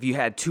if you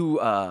had two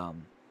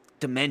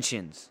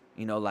dimensions,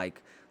 you know,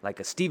 like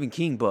a Stephen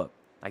King book,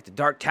 like The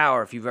Dark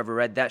Tower. If you've ever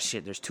read that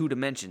shit, there's two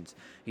dimensions.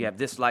 You have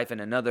this life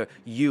and another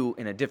you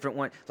in a different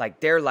one.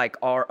 Like they're like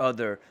our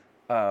other.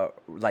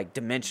 Like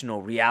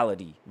dimensional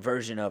reality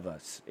version of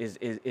us is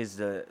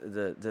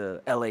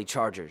the LA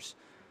Chargers.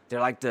 They're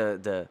like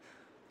the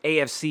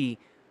AFC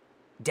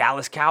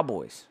Dallas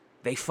Cowboys.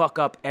 They fuck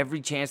up every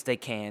chance they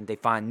can. They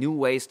find new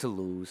ways to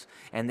lose,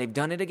 and they've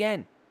done it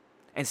again.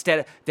 Instead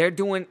of they're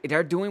doing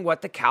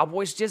what the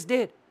Cowboys just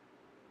did,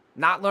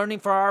 not learning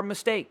from our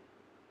mistake.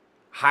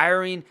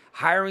 Hiring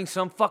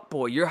some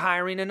fuckboy. You're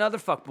hiring another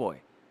fuckboy.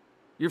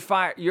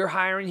 You're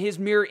hiring his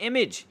mirror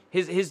image,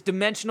 his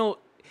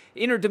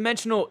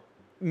interdimensional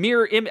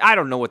mirror image. I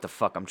don't know what the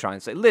fuck I'm trying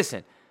to say.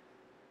 Listen,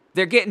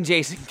 they're getting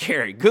Jason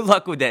Garrett. Good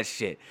luck with that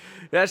shit.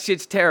 That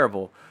shit's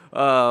terrible.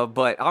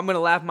 But I'm gonna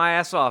laugh my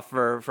ass off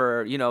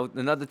for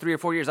another 3 or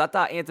 4 years. I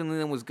thought Anthony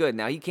Lynn was good.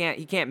 Now he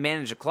can't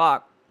manage a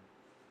clock.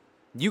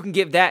 You can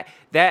give that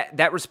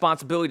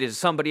responsibility to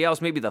somebody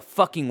else, maybe the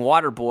fucking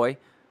water boy,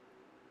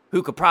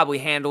 who could probably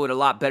handle it a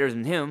lot better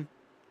than him.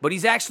 But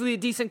he's actually a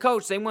decent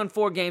coach. They won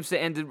 4 games to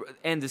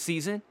end the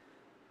season.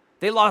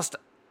 They lost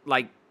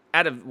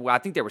out of, I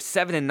think they were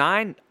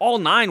 7-9. All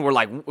 9 were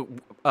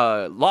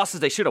losses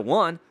they should have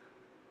won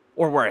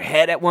or were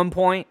ahead at one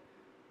point.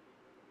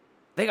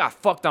 They got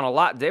fucked on a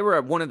lot. They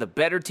were one of the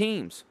better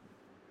teams.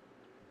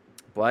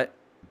 But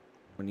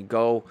when you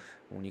go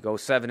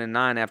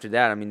 7-9 after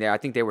that, I mean, I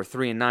think they were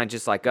 3-9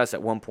 just like us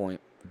at one point.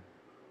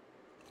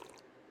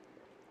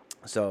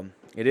 So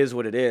it is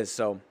what it is.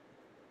 So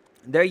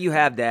there you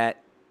have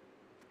that.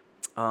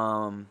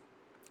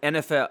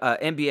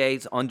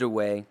 NBA's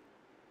underway.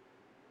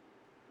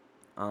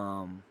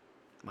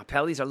 My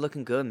Pellies are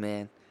looking good,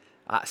 man.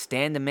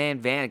 Stan the Man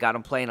Van got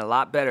them playing a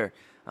lot better.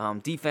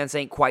 Defense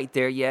ain't quite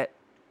there yet,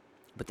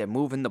 but they're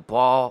moving the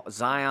ball.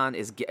 Zion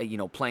is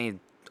playing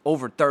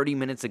over 30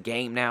 minutes a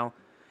game now.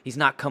 He's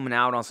not coming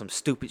out on some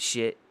stupid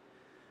shit.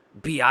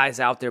 B.I.'s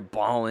out there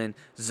balling.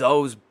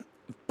 Zoe's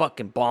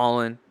fucking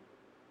balling.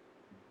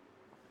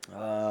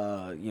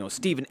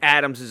 Steven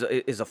Adams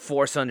is a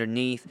force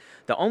underneath.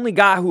 The only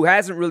guy who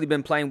hasn't really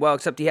been playing well,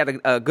 except he had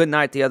a good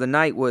night the other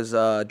night, was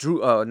not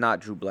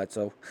Drew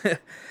Bledsoe,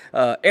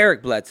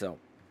 Eric Bledsoe.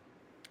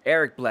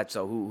 Eric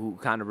Bledsoe, who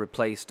kind of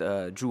replaced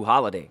Drew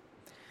Holiday.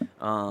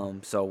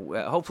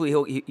 So hopefully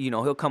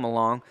he'll come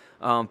along.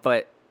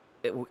 But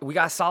we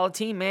got a solid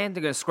team, man.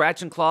 They're gonna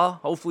scratch and claw.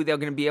 Hopefully they're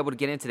gonna be able to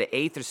get into the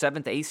 8th or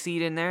 7th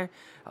seed in there.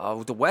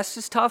 The West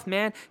is tough,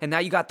 man. And now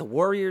you got the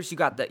Warriors. You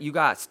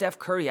got Steph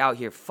Curry out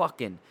here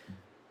fucking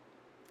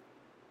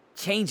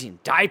changing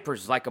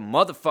diapers like a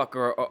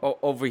motherfucker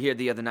over here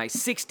the other night.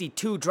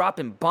 62,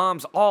 dropping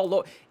bombs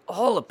all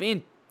up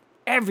in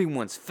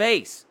everyone's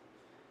face.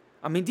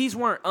 I mean, these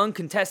weren't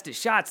uncontested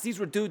shots. These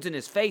were dudes in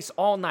his face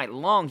all night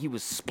long. He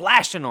was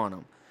splashing on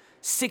them.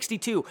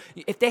 62.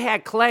 If they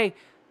had Clay,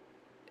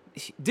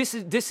 this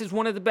is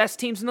one of the best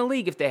teams in the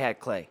league if they had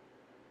Clay.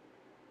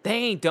 They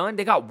ain't done.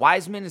 They got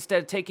Wiseman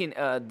instead of taking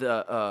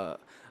the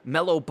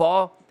Melo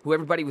Ball, who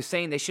everybody was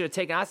saying they should have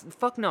taken. I said,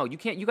 fuck no. You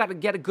can't. You got to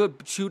get a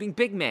good shooting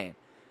big man.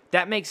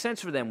 That makes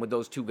sense for them with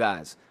those two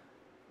guys.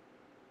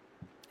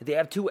 They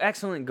have two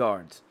excellent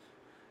guards.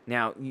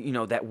 Now,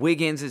 that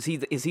Wiggins, is he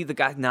the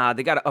guy? Nah,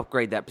 they got to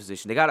upgrade that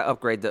position. They got to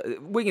upgrade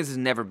Wiggins has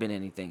never been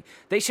anything.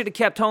 They should have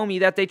kept homie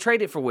that they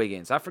traded for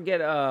Wiggins. I forget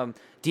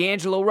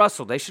D'Angelo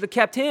Russell. They should have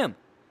kept him.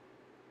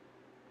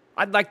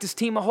 I'd like this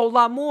team a whole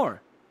lot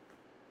more.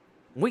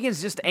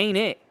 Wiggins just ain't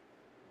it.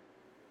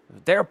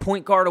 They're a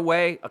point guard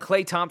away, a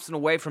Klay Thompson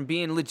away from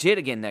being legit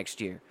again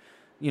next year.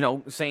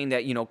 Saying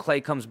that,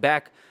 Klay comes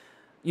back.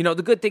 The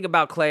good thing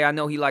about Klay, I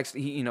know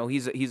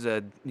he's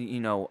a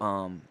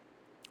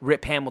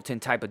Rip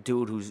Hamilton type of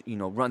dude who's,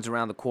 runs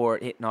around the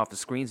court, hitting off the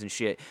screens and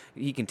shit.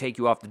 He can take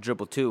you off the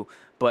dribble too.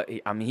 But,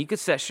 I mean, he could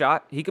set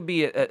shot. He could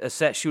be a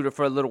set shooter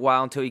for a little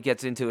while until he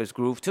gets into his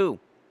groove too.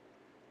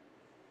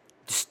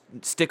 Just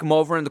stick him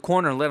over in the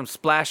corner and let him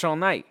splash all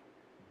night.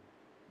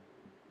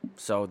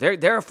 So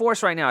they're a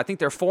force right now. I think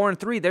they're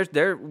 4-3.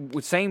 They're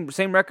with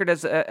same record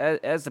as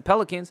the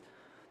Pelicans.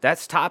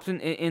 That's tops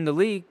in the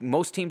league.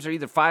 Most teams are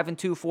either 5-2,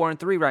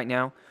 4-3 right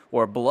now,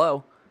 or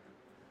below.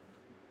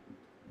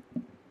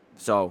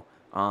 So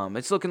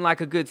it's looking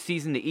like a good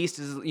season. The East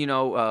is, man,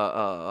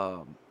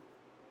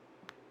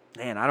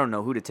 I don't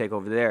know who to take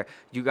over there.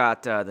 You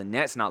got the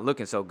Nets not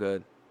looking so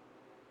good.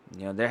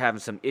 They're having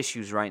some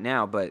issues right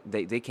now, but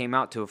they came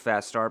out to a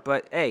fast start.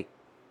 But hey,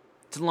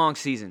 it's a long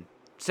season.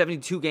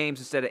 72 games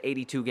instead of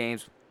 82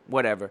 games,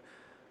 whatever.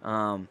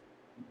 Gonna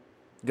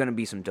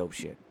be some dope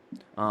shit.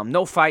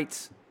 No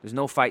fights. There's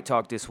no fight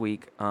talk this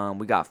week.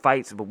 We got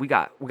fights, but we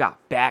got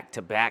back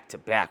to back to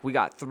back. We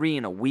got 3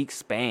 in a week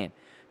span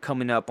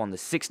coming up on the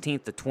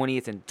 16th, the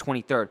 20th, and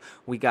 23rd.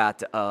 We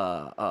got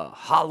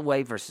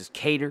Holloway versus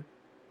Cater.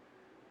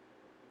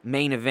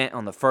 Main event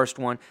on the first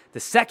one.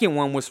 The second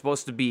one was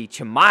supposed to be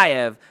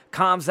Khamzat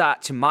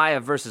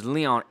Chimaev versus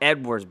Leon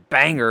Edwards.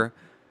 Banger.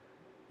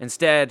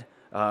 Instead,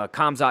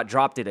 Khamzat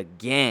dropped it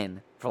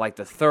again for like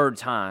the third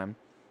time.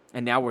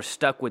 And now we're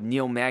stuck with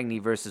Neil Magny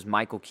versus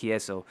Michael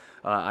Chiesa.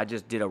 I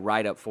just did a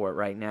write-up for it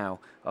right now.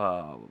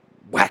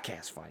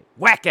 Whack-ass fight.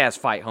 Whack-ass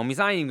fight, homies.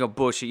 I ain't even gonna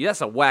bullshit you.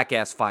 That's a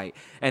whack-ass fight.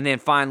 And then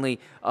finally,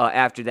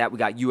 after that, we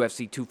got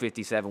UFC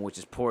 257, which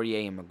is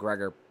Poirier and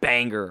McGregor.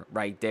 Banger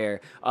right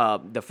there.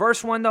 The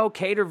first one, though,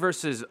 Cater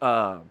versus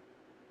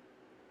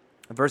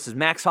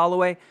Max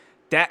Holloway.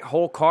 That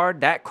whole card,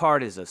 that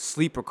card is a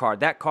sleeper card.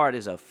 That card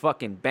is a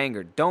fucking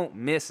banger. Don't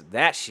miss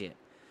that shit.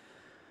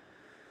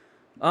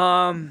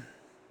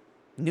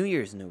 New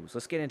Year's news.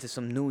 Let's get into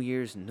some New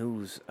Year's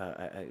news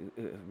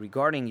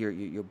regarding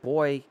your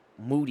boy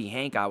Moody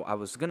Hank. I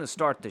was gonna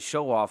start the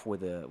show off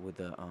with an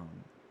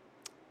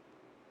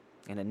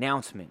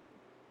announcement,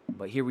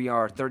 but here we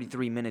are,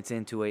 33 minutes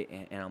into it,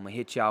 and I'm gonna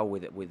hit y'all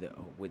with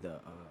a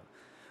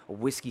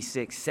Whiskey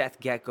Six Seth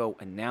Gecko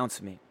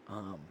announcement.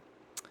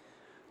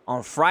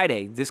 On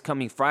Friday, this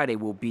coming Friday,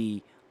 will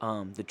be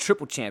the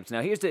Triple Champs.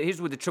 Now,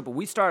 here's with the triple.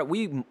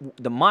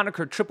 The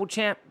moniker Triple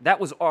Champ, that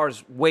was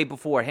ours way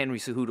before Henry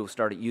Cejudo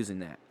started using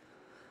that.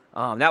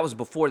 That was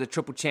before the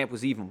Triple Champ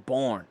was even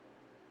born,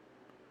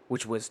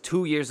 which was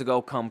 2 years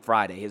ago come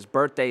Friday. His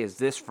birthday is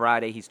this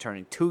Friday. He's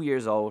turning 2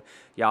 years old.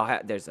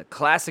 There's a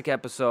classic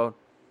episode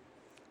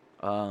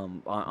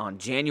on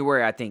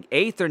January, I think,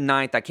 8th or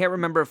 9th. I can't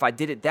remember if I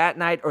did it that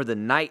night or the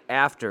night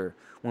after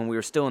when we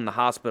were still in the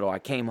hospital. I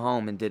came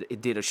home and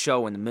did a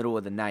show in the middle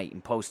of the night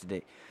and posted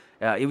it.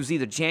 It was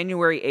either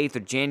January 8th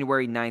or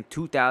January 9th,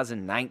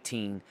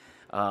 2019.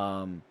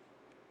 The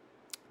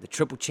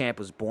Triple Champ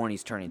was born.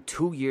 He's turning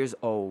 2 years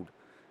old.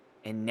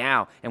 And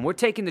we're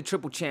taking the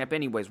Triple Champ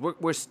anyways.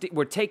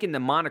 We're taking the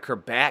moniker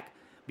back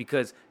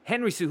because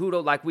Henry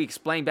Cejudo, like we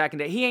explained back in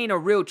the day, he ain't a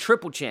real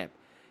Triple Champ.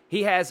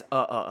 He has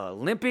a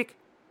Olympic,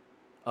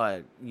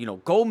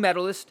 gold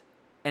medalist,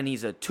 and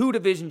he's a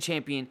 2-division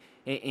champion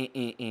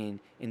in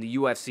the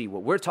UFC.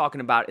 What we're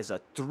talking about is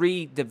a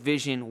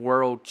 3-division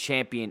world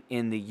champion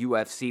in the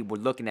UFC. We're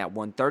looking at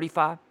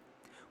 135,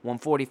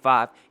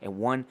 145, and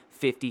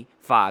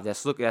 155.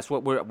 That's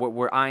what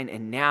we're eyeing.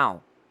 And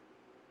now,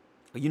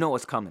 you know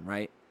what's coming,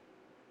 right?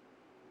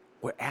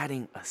 we're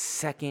adding a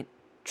second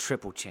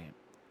triple champ.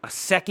 A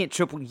second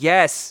triple.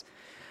 Yes.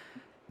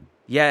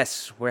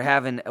 Yes, we're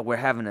having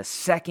a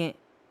second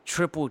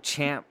triple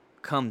champ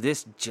come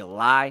this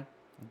July.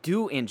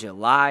 Due in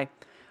July.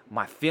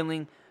 My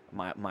feeling,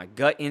 my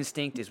gut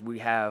instinct is we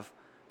have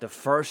the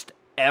first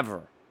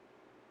ever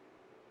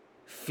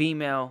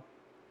female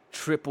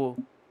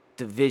triple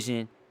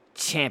division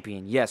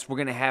champion. Yes, we're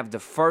going to have the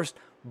first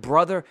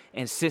brother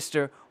and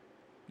sister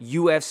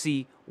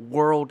UFC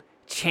world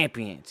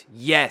champions.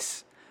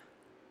 Yes.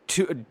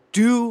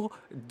 Dual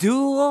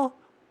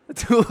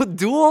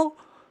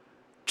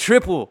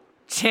triple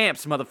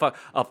champs, motherfucker.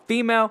 A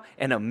female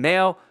and a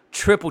male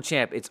triple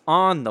champ. It's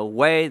on the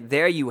way.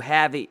 There you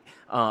have it.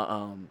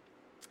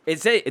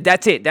 That's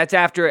it. That's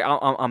after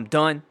I'm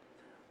done.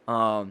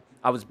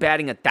 I was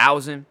batting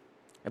 1,000,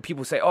 and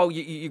people say, "Oh,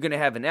 you're gonna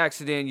have an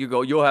accident." You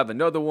go, "You'll have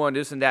another one."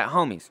 This and that,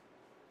 homie,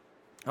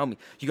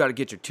 you gotta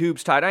get your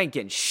tubes tied. I ain't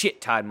getting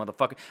shit tied,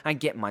 motherfucker. I ain't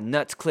getting my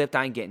nuts clipped.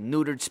 I ain't getting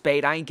neutered,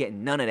 spayed. I ain't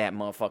getting none of that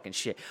motherfucking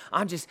shit.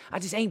 I just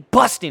ain't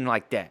busting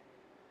like that.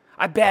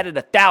 I batted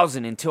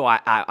 1,000 until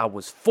I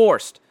was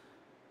forced.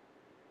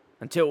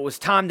 Until it was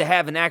time to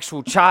have an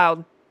actual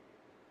child.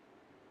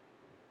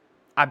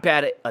 I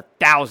batted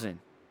 1,000.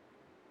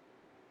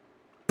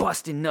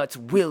 Busting nuts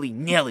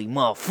willy-nilly,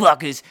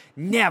 motherfuckers.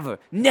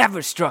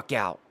 Never struck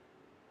out.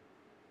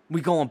 We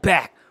going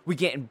back. We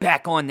getting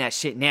back on that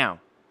shit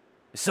now.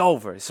 It's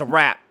over. It's a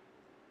wrap.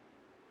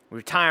 We're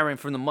retiring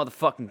from the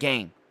motherfucking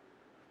game.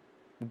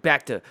 We're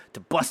back to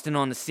busting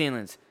on the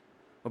ceilings.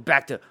 We're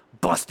back to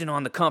busting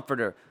on the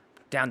comforter.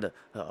 Down to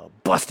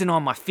busting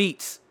on my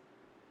feet.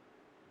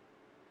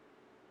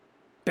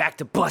 Back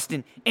to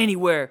busting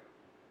anywhere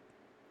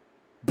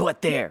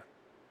but there.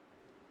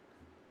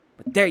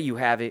 But there you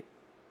have it.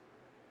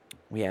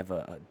 We have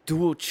a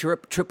dual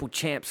triple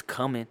champs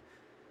coming.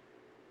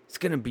 It's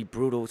gonna be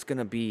brutal. It's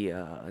gonna be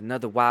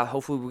another wild.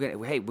 Hopefully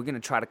we're gonna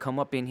try to come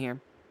up in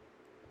here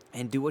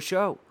and do a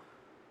show.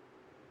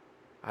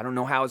 I don't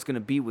know how it's gonna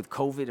be with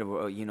COVID,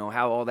 or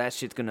how all that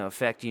shit's gonna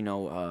affect the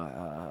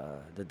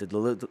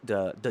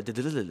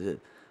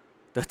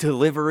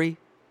delivery.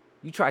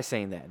 You try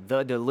saying that,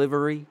 the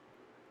delivery.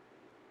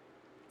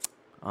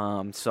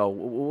 So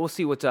we'll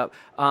see what's up.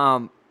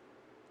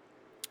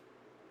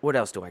 What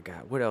else do I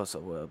got? What else?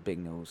 Big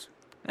news.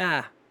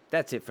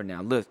 That's it for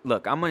now.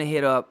 Look, I'm gonna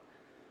hit up.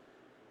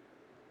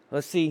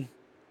 Let's see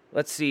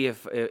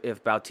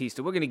if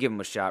Bautista. We're gonna give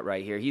him a shot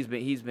right here. He's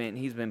been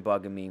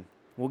bugging me.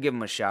 We'll give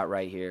him a shot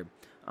right here.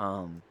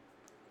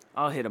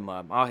 I'll hit him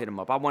up.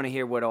 I want to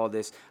hear what all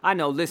this. I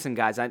know. Listen,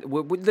 guys.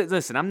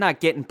 Listen. I'm not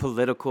getting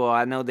political.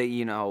 I know that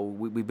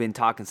we've been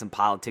talking some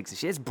politics and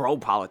shit. It's bro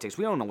politics.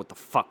 We don't know what the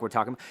fuck we're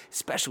talking about.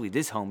 Especially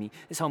this homie.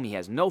 This homie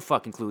has no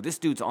fucking clue. This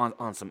dude's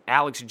on some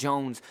Alex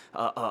Jones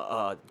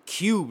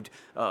cubed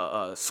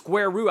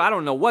square root. I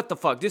don't know what the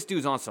fuck. This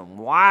dude's on some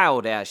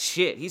wild ass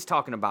shit. He's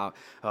talking about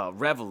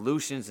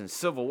revolutions and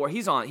civil war.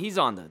 He's on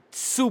the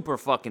super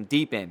fucking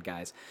deep end,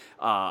 guys.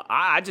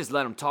 I just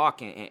let him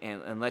talk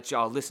and let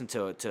y'all listen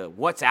to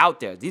what's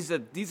out there. He's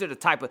the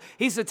type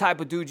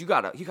of dude you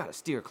gotta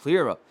steer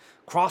clear of.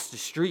 Cross the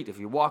street if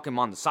you're walking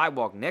on the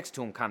sidewalk next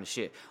to him, kind of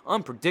shit.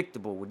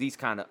 Unpredictable with these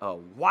kind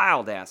of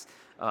wild ass.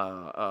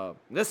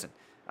 Listen,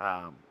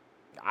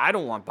 I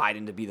don't want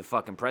Biden to be the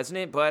fucking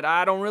president, but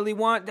I don't really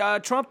want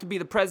Trump to be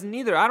the president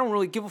either. I don't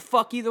really give a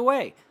fuck either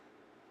way.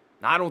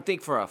 Now, I don't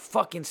think for a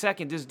fucking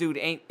second this dude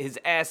his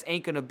ass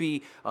ain't gonna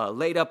be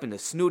laid up in the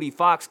Snooty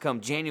Fox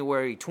come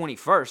January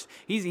 21st.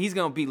 He's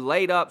gonna be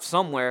laid up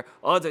somewhere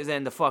other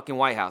than the fucking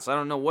White House. I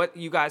don't know what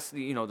you guys,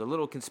 the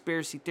little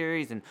conspiracy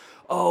theories and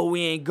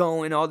we ain't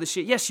going, all this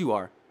shit. Yes, you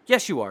are.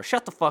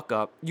 Shut the fuck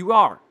up. You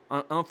are.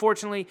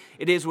 Unfortunately,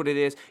 it is what it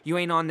is. You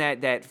ain't on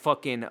that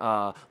fucking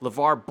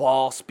LeVar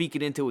Ball speak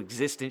it into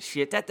existence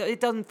shit. It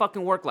doesn't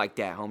fucking work like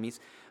that, homies.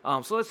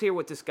 So let's hear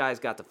what this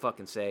guy's got to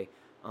fucking say.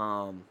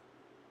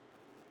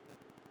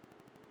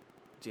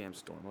 Jam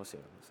Storm. Let's see.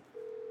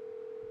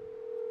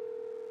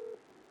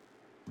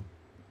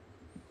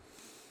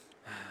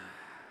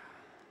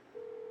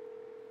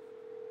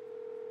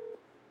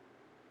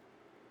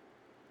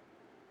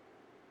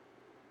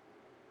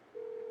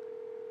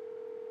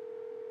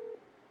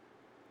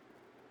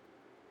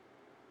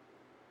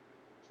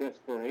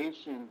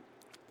 Desperation.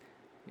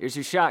 Here's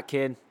your shot,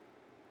 kid.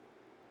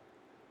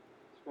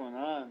 What's going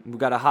on? We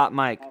got a hot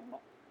mic.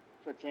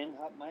 Pretend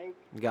hot mic?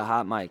 We got a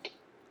hot mic.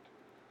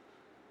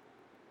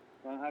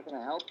 Well, how can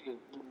I help you?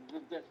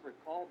 We're desperate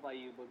call by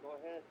you, but go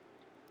ahead.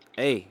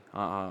 Hey,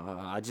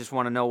 I just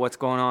want to know what's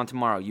going on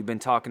tomorrow. You've been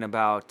talking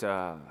about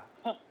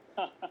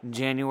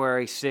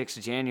January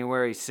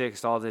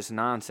 6th, all this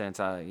nonsense.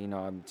 I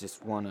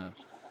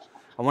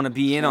want to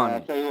be in on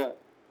it.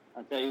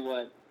 I'll tell you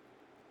what.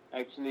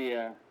 Actually,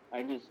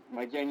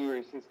 my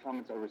January 6th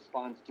comments are a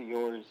response to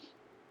yours.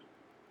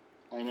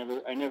 I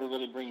never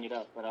really bring it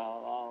up, but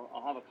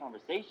I'll have a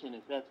conversation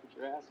if that's what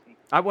you're asking.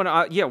 I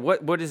want to.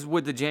 What is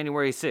with the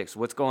January 6th?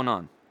 What's going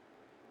on?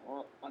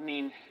 Well, I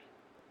mean,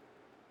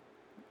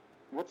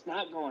 what's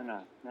not going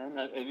on, man?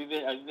 Have you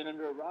been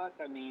under a rock?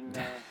 I mean,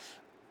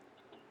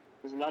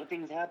 there's a lot of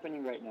things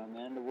happening right now,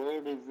 man. The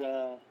world is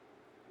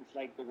it's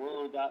like the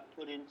world got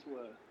put into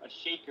a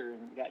shaker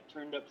and got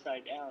turned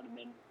upside down, and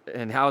then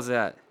And how's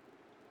that?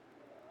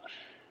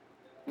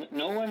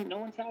 no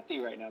one's happy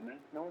right now, man.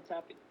 No one's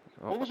happy.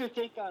 Oh. What was your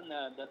take on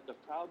the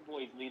Proud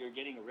Boys leader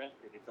getting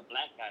arrested? It's a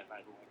black guy,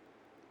 by the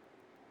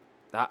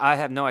way. I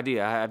have no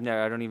idea. I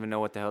don't even know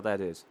what the hell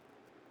that is.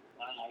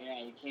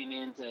 Yeah, he came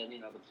into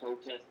the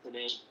protest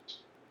today.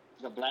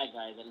 He's a black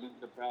guy that leads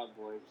the Proud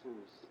Boys, who's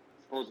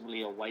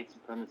supposedly a white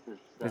supremacist.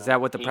 Is that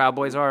what the Proud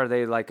Boys are? Are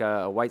they like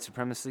a white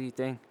supremacy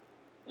thing?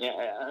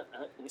 Yeah.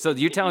 So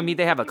you're telling me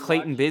they have a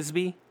Clayton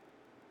Bigsby?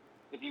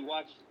 If you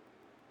watch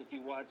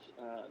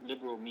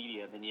liberal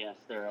media, then yes,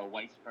 they're a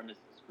white supremacist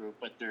group,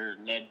 but they're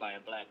led by a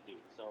black dude.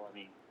 So I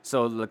mean.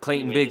 So the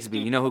Clayton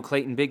Bigsby. You know who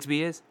Clayton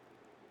Bigsby is?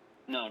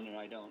 No,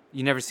 I don't.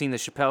 You never seen the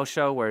Chappelle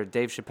Show where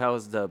Dave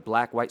Chappelle's the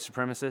black white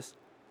supremacist,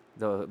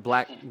 the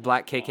black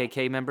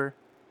KKK member?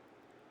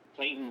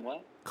 Clayton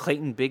what?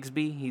 Clayton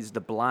Bigsby. He's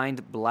the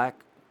blind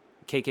black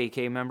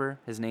KKK member.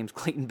 His name's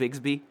Clayton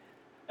Bigsby,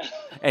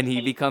 and he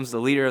becomes the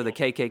leader of the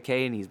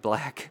KKK, and he's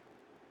black.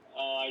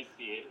 Oh, I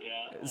see it.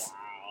 Yeah.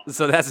 Wow.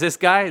 So that's this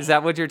guy? Is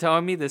that what you're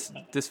telling me? This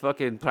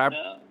fucking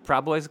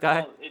Proud Boys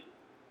guy? No,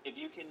 if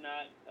you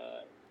cannot,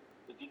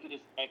 if you could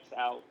just X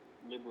out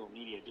liberal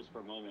media just for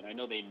a moment. I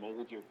know they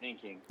mold your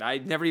thinking.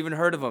 I'd never even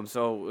heard of them,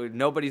 so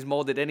nobody's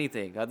molded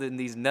anything other than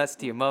these nuts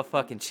to your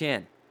motherfucking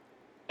chin.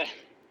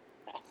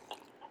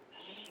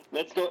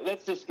 Let's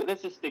just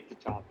stick to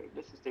topic.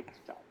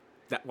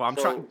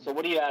 So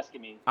what are you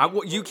asking me?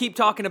 You keep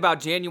talking about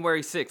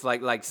January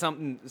 6th, like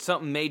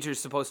something major is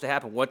supposed to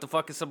happen. What the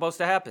fuck is supposed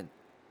to happen?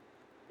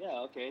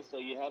 Yeah, okay. So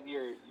you have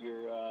your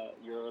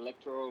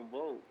electoral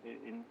vote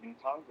in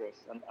Congress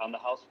on the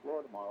House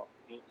floor tomorrow,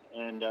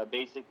 and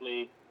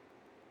basically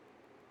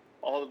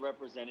all the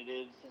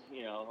representatives,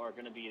 are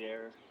going to be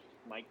there.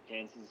 Mike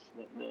Pence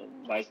is the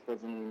Vice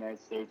President of the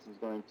United States is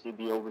going to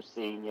be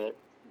overseeing it.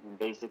 And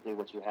basically,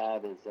 what you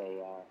have is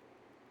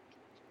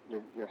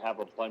you have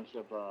a bunch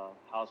of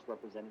House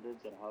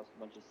representatives and a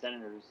bunch of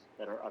senators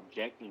that are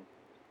objecting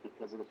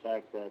because of the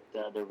fact that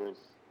there was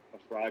a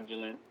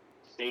fraudulent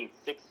state,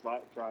 6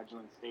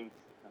 fraudulent states.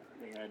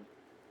 They had,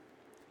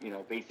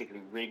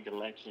 basically rigged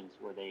elections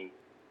where they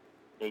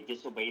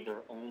disobeyed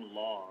their own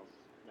laws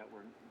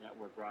that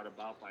were brought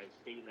about by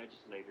state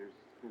legislators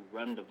who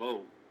run the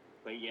vote,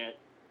 but yet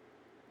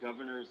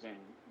governors and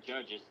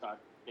judges thought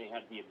they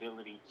had the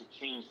ability to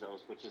change those,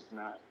 which is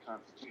not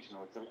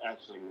constitutional. It's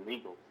actually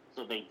illegal.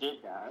 So they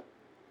did that,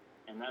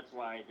 and that's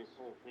why this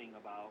whole thing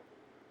about,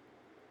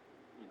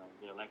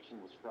 the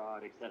election was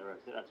fraud, et cetera.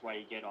 So that's why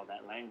you get all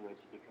that language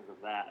because of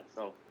that.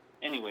 So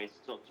anyways,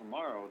 so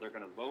tomorrow they're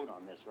going to vote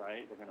on this,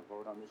 right? They're going to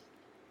vote on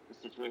this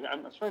situation.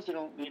 I'm surprised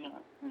you're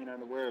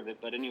not aware of it,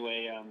 but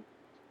anyway,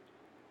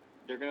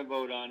 they're going to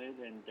vote on it,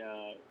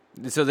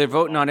 and so they're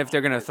voting on if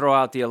they're going to throw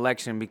out the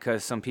election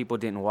because some people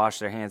didn't wash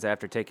their hands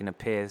after taking a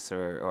piss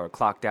or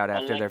clocked out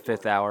after their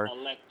 5th hour.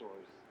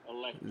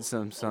 Electors.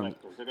 Some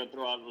They're going to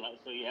throw out,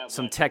 so you have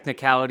some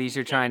technicalities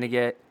you're trying to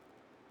get.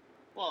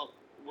 Well,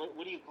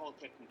 what do you call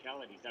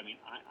technicalities? I mean,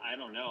 I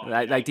don't know.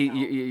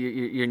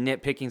 You're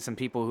nitpicking some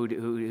people who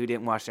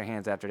didn't wash their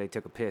hands after they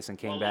took a piss and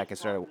came back and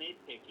started.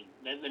 Nitpicking.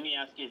 Let me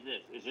ask you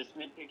this: is this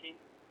nitpicking?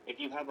 If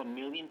you have 1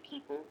 million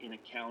people in a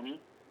county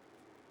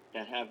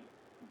that have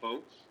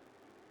votes,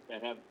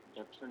 that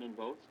turn in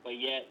votes, but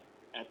yet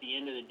at the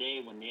end of the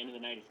day, when the end of the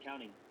night is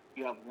counting,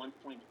 you have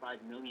 1.5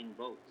 million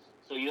votes.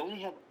 So you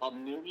only have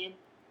 1 million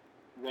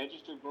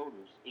registered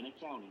voters in a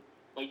county,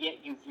 but yet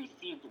you've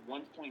received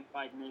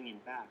 1.5 million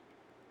back,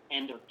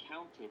 and they're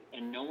counted,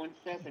 and no one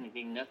says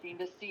anything. Nothing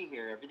to see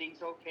here.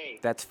 Everything's okay.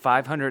 That's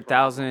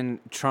 500,000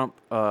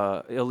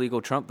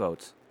 illegal Trump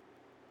votes.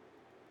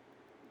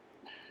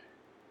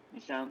 You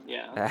sound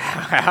yeah.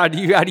 How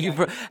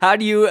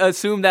do you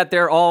assume that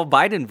they're all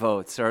Biden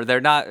votes, or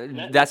they're not?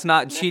 That's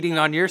not cheating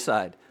on your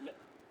side.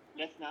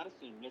 Let's not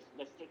assume.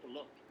 Let's take a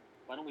look.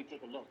 Why don't we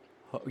take a look?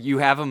 You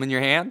have them in your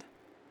hand?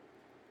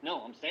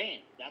 No, I'm saying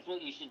that's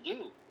what you should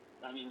do.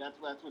 I mean, that's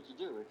what you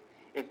do.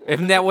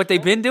 Isn't that what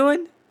they've been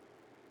doing?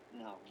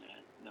 No, man.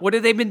 No. What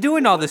have they been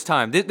doing all this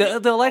time?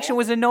 The election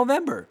was in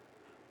November.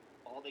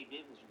 All they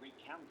did was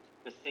recount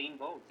the same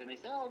votes, and they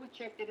said, "Oh, we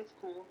checked it. It's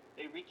cool."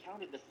 They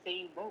recounted the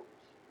same votes.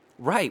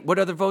 Right. What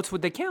other votes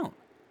would they count?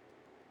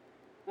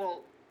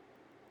 Well,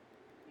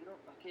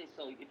 okay,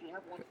 so if you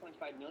have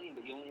 1.5 million,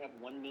 but you only have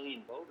 1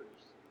 million voters,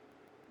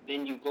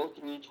 then you go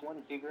through each one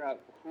and figure out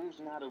who's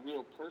not a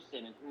real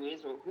person and who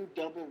is, or who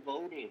double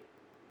voted,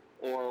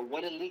 or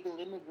what illegal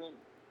immigrant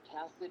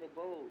casted a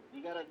vote.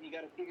 You gotta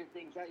figure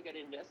things out. You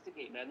gotta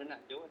investigate, man. They're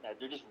not doing that.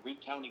 They're just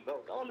recounting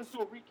votes. Oh, let's do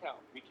a recount.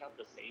 Recount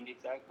the same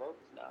exact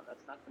votes. No,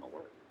 that's not gonna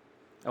work.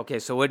 Okay,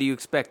 so what do you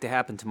expect to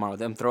happen tomorrow?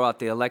 Them throw out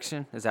the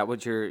election? Is that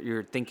what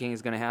you're thinking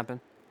is going to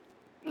happen?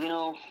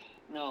 No,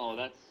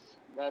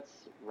 that's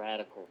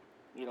radical.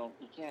 you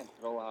can't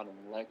throw out an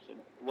election.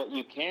 What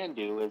you can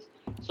do is,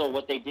 so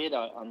what they did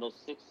on those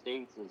 6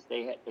 states is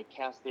they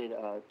casted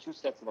 2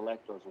 sets of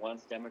electors.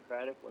 One's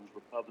Democratic, one's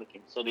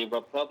Republican. So the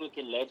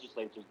Republican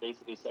legislatures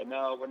basically said,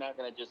 no, we're not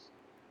going to just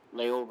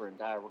lay over and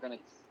die. We're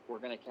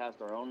going to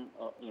cast our own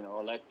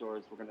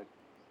electors. We're going to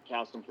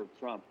cast them for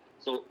Trump.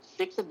 So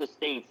 6 of the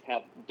states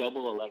have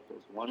double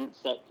electors, one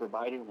set for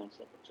Biden, one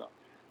set for Trump.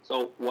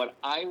 So what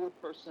I would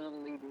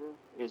personally do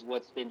is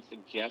what's been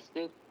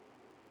suggested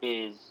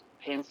is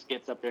Pence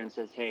gets up there and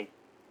says, hey,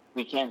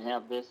 we can't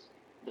have this.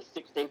 The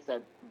 6 states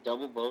that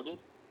double voted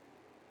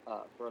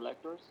for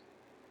electors,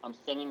 I'm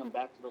sending them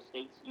back to those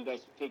states. You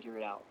guys figure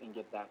it out and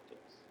get back to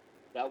us.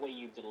 That way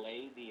you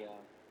delay the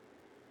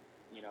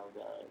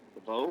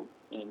vote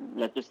and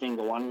let this thing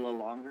go on a little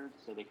longer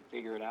so they can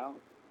figure it out.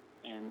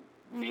 And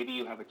maybe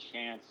you have a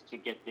chance to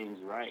get things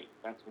right.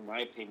 That's what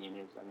my opinion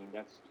is. I mean,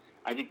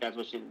 I think that's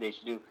what they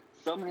should do.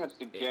 Some have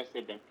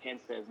suggested that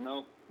Pence says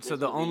no.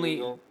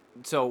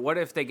 So what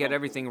if they get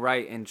everything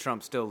right and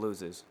Trump still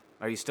loses?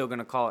 Are you still going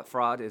to call it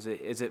fraud? Is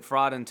it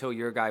fraud until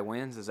your guy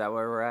wins? Is that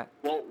where we're at?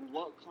 Well,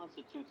 what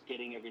constitutes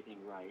getting everything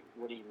right?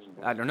 What do you mean?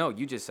 I don't know.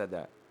 You just said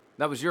that.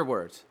 That was your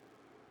words.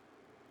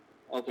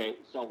 Okay,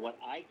 so what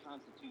I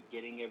constitute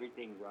getting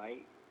everything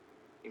right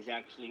is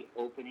actually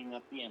opening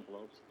up the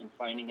envelopes and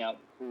finding out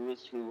who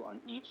is who on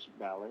each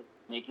ballot,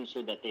 making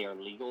sure that they are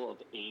legal of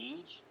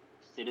age,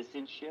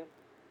 citizenship,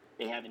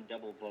 they haven't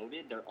double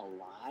voted, they're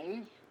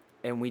alive.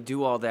 And we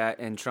do all that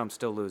and Trump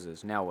still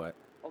loses. Now what?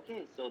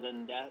 Okay, so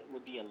then that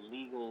would be a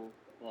legal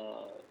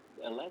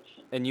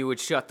election. And you would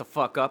shut the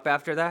fuck up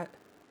after that?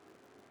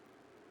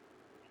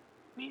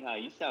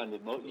 Mihai, you sound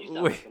like a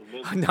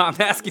liberal. No, I'm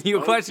asking you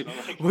a question.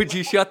 Would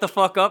you shut the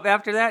fuck up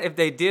after that? If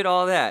they did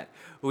all that,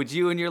 would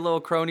you and your little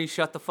crony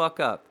shut the fuck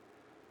up?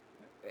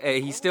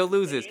 Hey, he still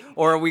loses.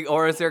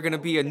 Or is there going to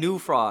be a new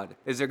fraud?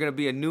 Is there going to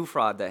be a new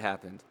fraud that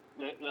happened?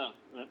 No,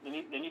 let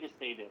me just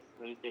say this.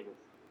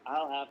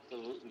 I'll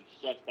absolutely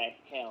shut the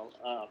hell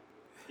up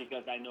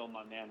because I know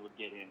my man would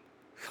get in.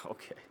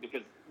 Okay.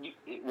 Because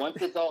once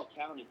it's all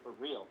counted for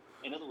real,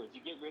 in other words,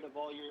 you get rid of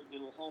all your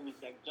little homies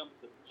that jump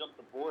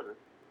the border,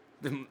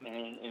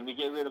 and we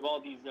get rid of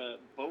all these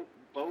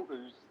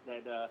voters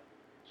that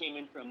came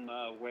in from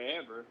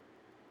wherever.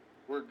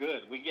 We're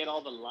good. We get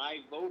all the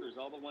live voters,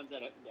 all the ones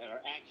that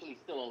are actually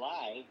still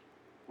alive.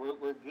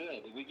 We're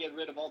good. If we get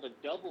rid of all the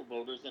double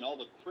voters and all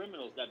the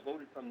criminals that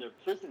voted from their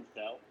prison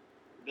cell,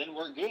 then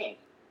we're good.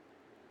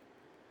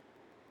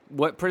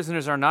 What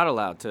prisoners are not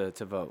allowed to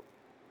vote?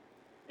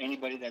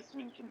 Anybody that's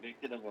been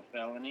convicted of a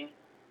felony,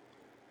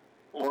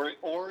 or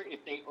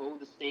if they owe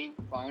the state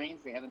fines,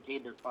 they haven't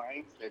paid their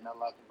fines, they're not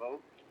allowed to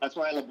vote. That's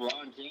why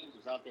LeBron James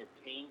was out there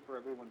paying for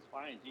everyone's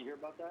fines. Did you hear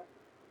about that?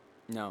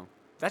 No.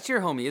 That's your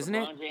homie, isn't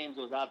it? LeBron James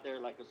was out there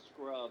like a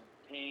scrub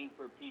paying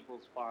for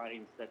people's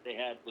fines that they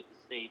had with the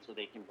state so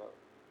they can vote.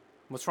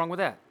 What's wrong with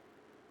that?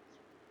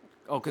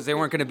 Oh, because they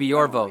weren't going to be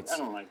your votes. I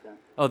don't like that.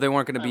 Oh, they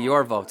weren't going to be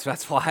your votes.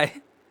 That's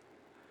why.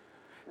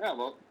 Yeah,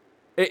 well.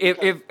 If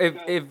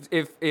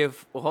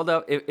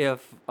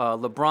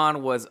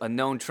LeBron was a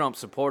known Trump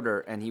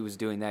supporter and he was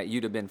doing that,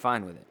 you'd have been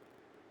fine with it.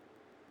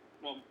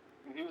 Well,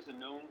 if he was a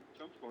known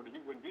Trump supporter, he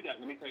wouldn't do that.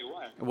 Let me tell you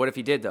why. What if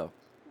he did, though?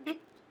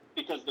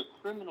 Because the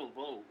criminal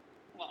vote.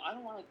 Well, I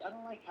don't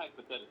like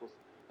hypotheticals.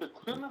 The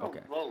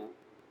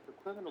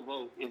criminal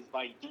vote is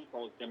by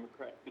default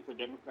Democrat. It's a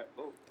Democrat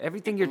vote.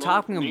 Everything you're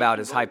talking about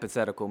is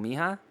hypothetical,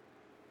 Mija.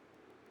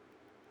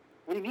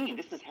 What do you mean?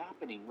 This is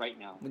happening right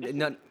now. This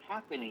is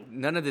happening.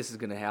 None of this is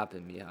going to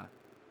happen, Mija.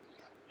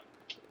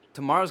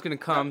 Tomorrow's going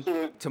to come.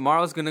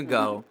 Tomorrow's going to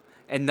go.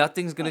 And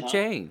nothing's going to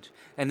change.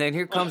 And then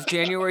here comes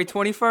January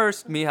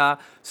 21st, Mija.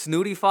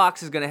 Snooty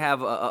Fox is going to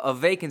have a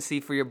vacancy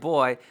for your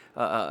boy,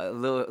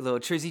 little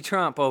Trizzy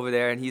Trump over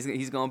there, and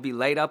he's going to be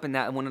laid up in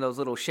that one of those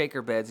little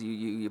shaker beds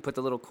you put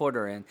the little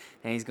quarter in,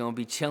 and he's going to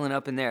be chilling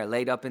up in there,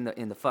 laid up in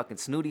the fucking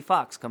Snooty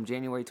Fox come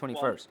January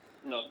 21st. Well,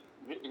 no,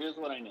 here's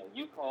what I know.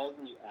 You called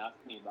and you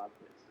asked me about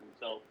this, and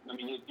so I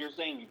mean, if you're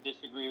saying you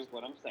disagree with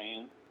what I'm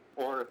saying,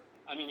 or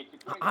I mean,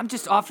 I'm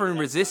just offering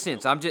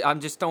resistance. I'm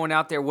just throwing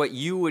out there what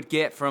you would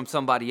get from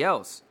somebody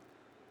else.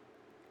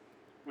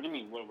 What do you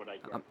mean? What would I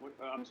get?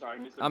 I'm sorry.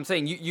 I'm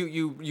saying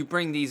you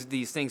bring these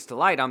things to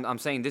light. I'm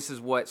saying this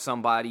is what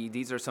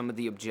these are some of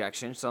the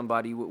objections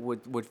somebody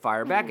would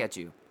fire back at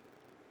you.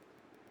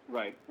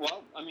 Right.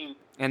 Well, I mean.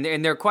 And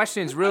there are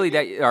questions really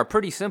that are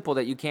pretty simple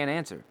that you can't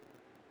answer.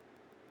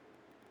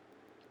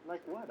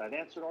 Like what? I've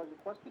answered all your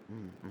questions.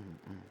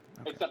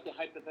 Okay. Except the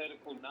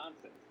hypothetical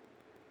nonsense.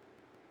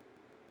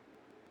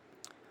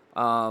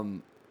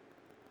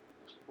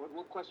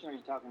 What question are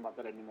you talking about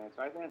that I didn't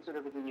answer? I've answered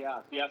everything you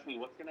asked. You asked me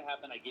what's going to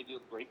happen. I gave you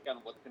a breakdown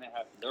of what's going to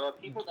happen. There are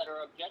people that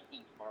are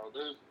objecting tomorrow.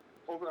 There's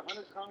over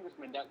 100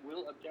 congressmen that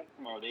will object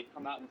tomorrow. They've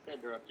come out and said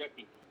they're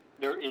objecting.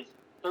 There is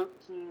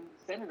 13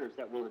 senators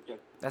that will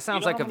object. That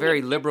sounds like a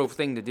very liberal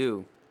thing to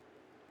do.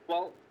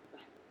 Well,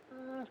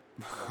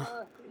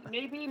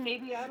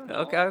 maybe I don't know.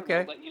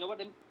 Okay. But you know what?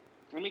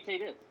 Let me tell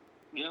you this.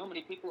 You know how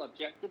many people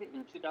objected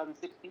in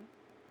 2016?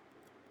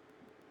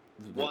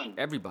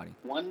 everybody.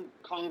 One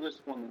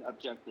congresswoman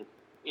objected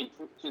in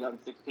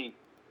 2016.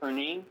 Her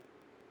name,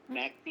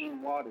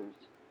 Maxine Waters.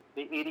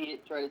 The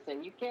idiot tried to say,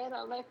 you can't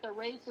elect a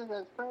racist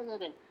as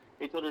president.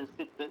 They told her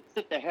to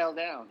sit the hell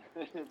down.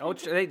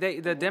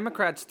 The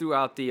Democrats threw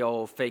out the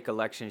old fake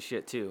election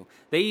shit too.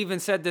 They even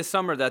said this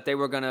summer that they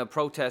were going to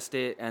protest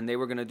it and they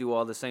were going to do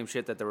all the same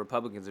shit that the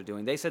Republicans are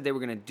doing. They said they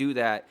were going to do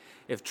that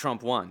if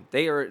Trump won.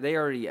 They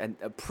already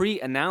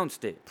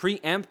pre-announced it,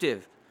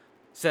 preemptive,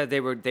 said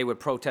they would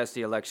protest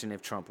the election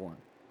if Trump won.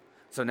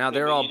 So now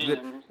they're all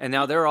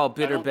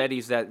bitter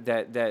Bettys that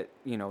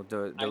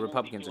the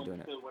Republicans are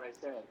doing it. What I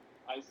said.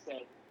 I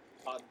said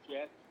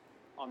object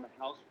on the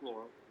House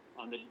floor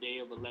on the day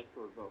of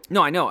electoral vote.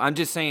 No, I know. I'm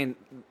just saying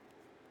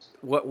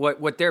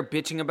what they're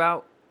bitching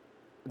about,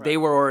 right. They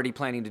were already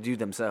planning to do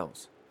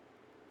themselves.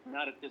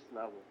 Not at this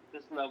level.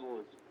 This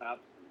level is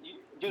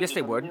yes,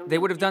 they would. They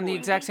would have done the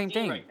exact same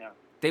thing. Right,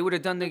 they would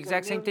have done the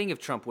exact same thing if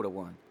Trump would have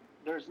won.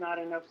 There's not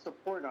enough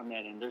support on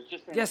that end. There's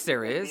just yes,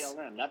 there is.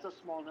 BLM. That's a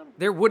small number.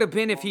 There would have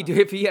been if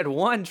he had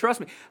won. Trust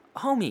me,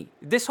 homie.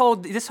 This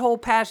whole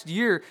past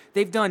year,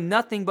 they've done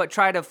nothing but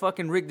try to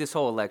fucking rig this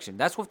whole election.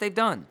 That's what they've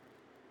done.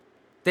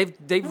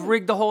 They've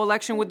rigged the whole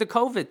election with the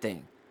COVID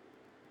thing.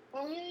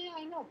 Oh yeah,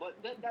 I know, but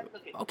that's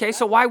okay. Okay,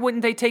 so why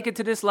wouldn't they take it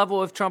to this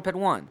level if Trump had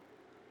won?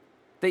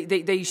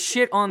 They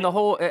shit on the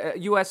whole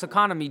U.S.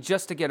 economy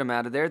just to get him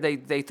out of there.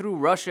 They threw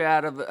Russia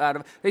out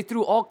of. They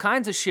threw all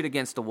kinds of shit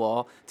against the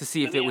wall to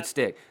see if it would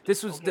stick.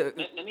 This was the.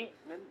 Let me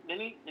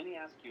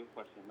ask you a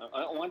question.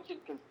 I want you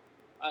because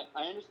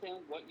I understand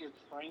what you're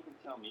trying to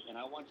tell me, and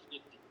I want you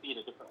to see it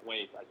a different way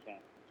if I can.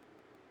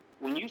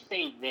 When you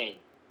say they,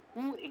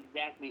 who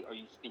exactly are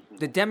you speaking?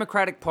 The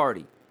Democratic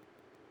Party,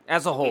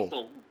 as a whole,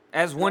 so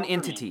as one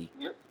entity.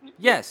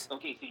 Yes.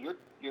 Okay, so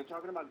you're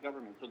talking about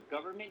government. So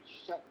government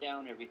shut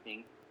down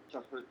everything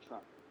to hurt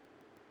Trump.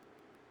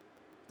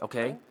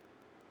 Okay. Is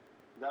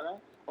that right?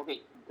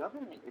 Okay,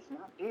 government is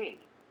not big.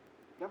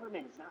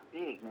 Government is not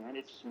big, man.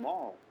 It's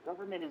small.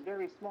 Government is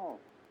very small.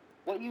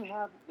 What you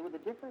have, the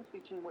difference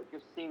between what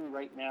you're seeing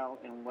right now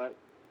and what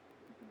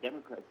the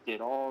Democrats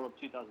did all of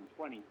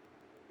 2020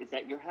 is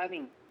that you're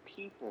having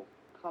people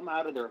come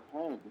out of their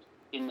homes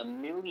in the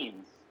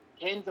millions,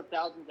 tens of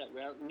thousands,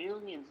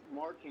 millions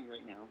marching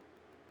right now,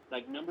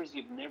 like numbers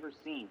you've never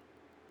seen.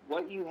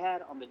 What you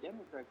had on the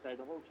Democrat side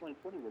the whole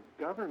 2020 was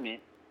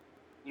government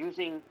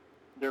using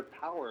their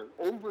power,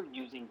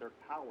 overusing their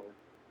power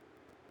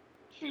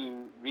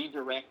to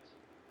redirect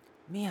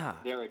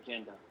their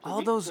agenda.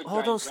 All those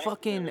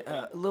fucking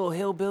little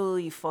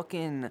hillbilly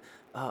fucking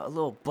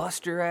little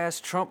buster ass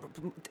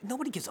Trump.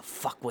 Nobody gives a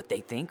fuck what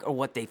they think or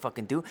what they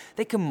fucking do.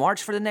 They can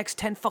march for the next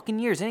 10 fucking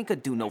years. They ain't gonna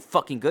do no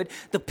fucking good.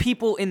 The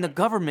people in the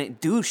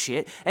government do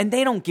shit, and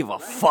they don't give a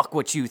fuck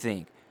what you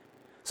think.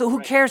 So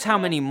who cares how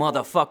many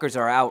motherfuckers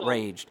are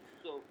outraged?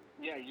 So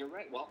yeah, you're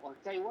right. Well, I'll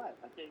tell you what.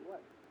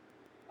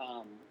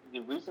 The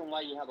reason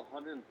why you have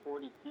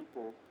 140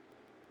 people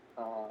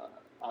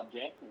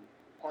objecting,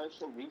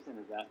 partial reason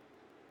of that,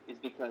 is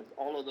because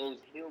all of those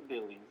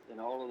hillbillies and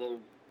all of those,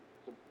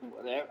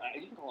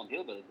 you can call them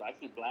hillbillies. I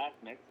see black,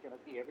 Mexican,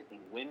 I see everything,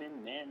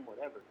 women, men,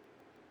 whatever.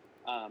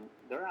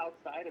 They're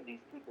outside of these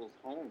people's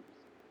homes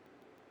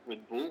with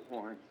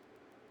bullhorns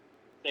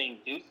saying,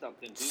 do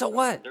something. So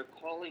what? They're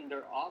calling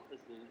their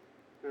offices.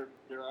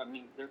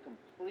 They're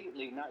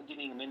completely not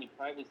giving them any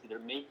privacy. They're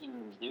making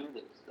them do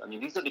this. I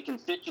mean, these are the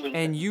constituents.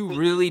 And you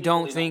really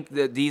don't think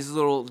that these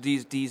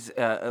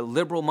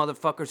liberal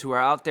motherfuckers who are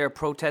out there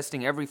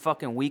protesting every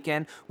fucking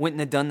weekend wouldn't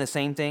have done the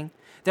same thing?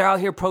 They're out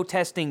here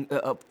protesting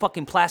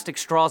fucking plastic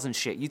straws and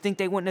shit. You think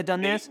they wouldn't have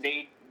done this?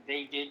 They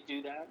did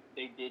do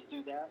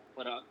that.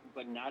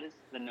 But not as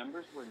the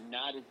numbers were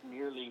not as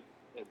nearly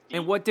as deep.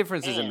 And what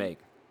difference does it make?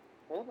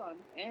 Hold on,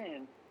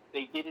 and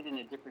they did it in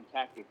a different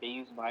tactic. They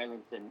used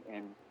violence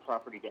and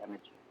property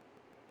damage.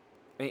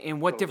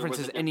 And what difference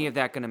is any of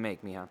that going to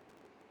make, Miha?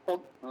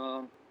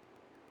 Well,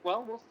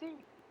 we'll see.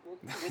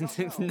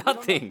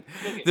 Nothing.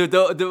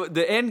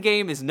 The end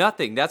game is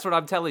nothing. That's what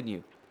I'm telling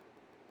you.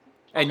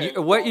 And okay,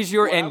 what is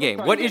your end game?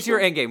 What is your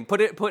end game?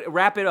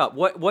 Wrap it up.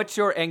 What's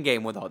your end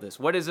game with all this?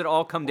 What does it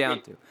all come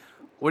down to?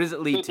 What does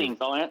it lead to? Two things.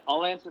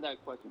 I'll answer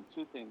that question.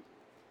 Two things.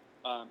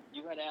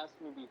 You had asked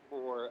me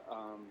before.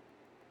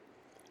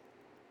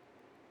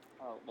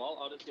 Well,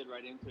 I'll just get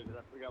right into it because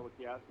I forgot what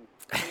you asked me.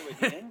 Anyway,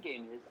 the end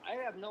game is,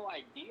 I have no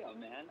idea,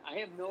 man. I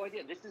have no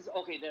idea. This is,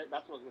 okay,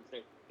 that's what I was going to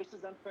say. This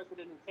is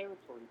unprecedented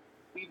territory.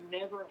 We've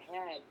never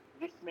had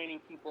this many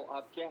people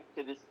object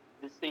to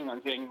this thing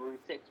on January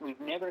 6th. We've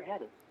never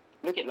had it.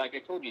 Look at, like I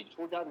told you, in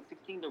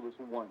 2016 there was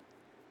one.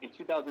 In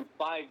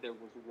 2005 there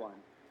was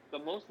one. The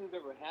most we've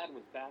ever had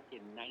was back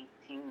in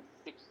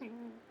 1960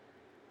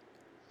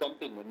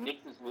 something when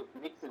Nixon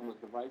was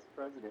the vice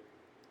president.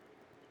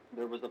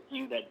 There was a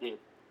few that did.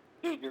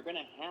 Dude, you're going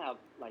to have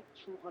like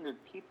 200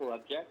 people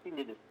objecting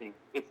to this thing.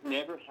 It's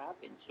never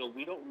happened, so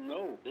we don't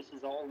know. This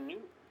is all new.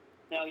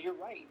 Now, you're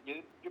right,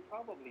 dude. You're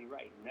probably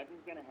right.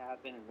 Nothing's going to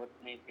happen, and what's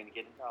the name's going to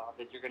get into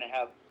office. You're going to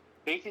have,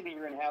 basically,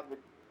 you're going to have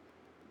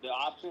the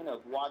option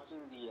of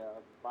watching the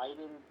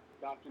Biden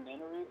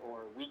documentary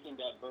or Weekend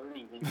at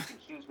Bernie's, and you can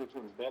choose which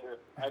one's better.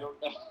 I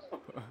don't know,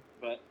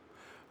 but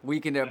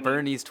Weekend at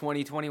Bernie's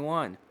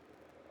 2021.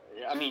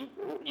 I mean,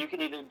 you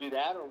can either do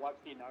that or watch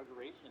the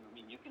inauguration. I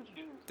mean, you can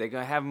choose. They're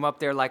gonna have him up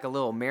there like a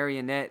little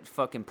marionette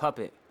fucking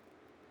puppet.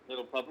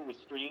 Little puppet with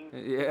strings.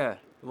 Yeah,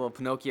 a little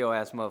Pinocchio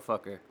ass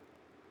motherfucker.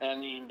 I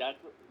mean, that's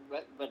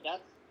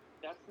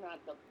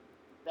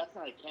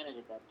not a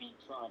candidate that beat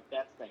Trump.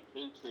 That's the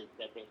hatred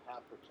that they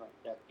have for Trump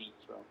that beat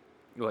Trump.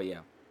 Well, yeah.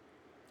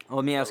 Well,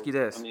 let me ask you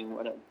this. I mean,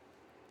 whatever.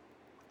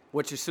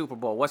 What's your Super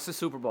Bowl? What's the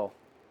Super Bowl?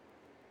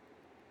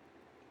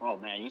 Oh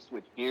man, you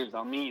switch gears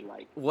on me.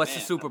 Like, what's the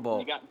Super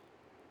Bowl? You got,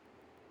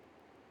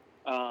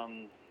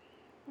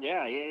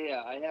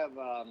 yeah. I have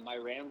my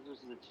Rams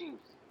versus the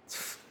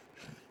Chiefs.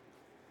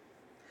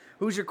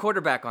 Who's your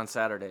quarterback on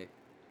Saturday?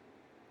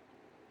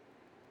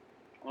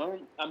 Man,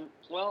 I'm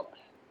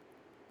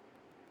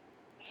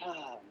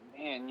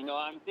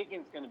thinking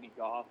it's going to be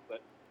Goff,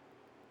 but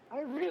I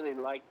really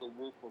like the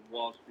Wolf of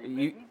Wall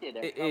Street.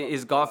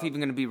 Is Goff even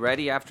going to be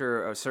ready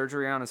after a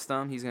surgery on his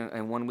thumb?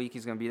 In 1 week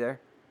he's going to be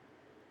there?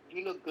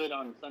 He looked good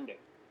on Sunday.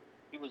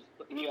 He did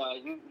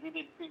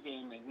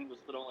pregame and he was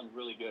throwing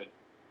really good.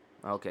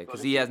 Okay,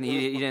 because he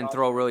didn't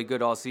throw really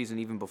good all season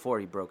even before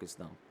he broke his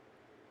thumb.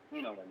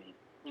 You know what I mean.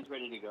 He's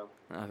ready to go.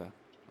 Okay.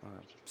 All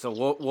right. So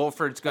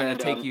Wolford's going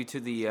to take you to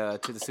the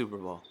Super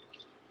Bowl.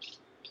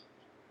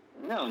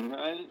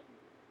 No,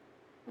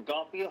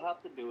 Goff will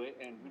have to do it,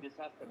 and he just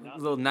has to not.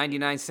 Little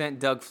 99-cent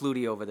Doug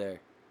Flutie over there.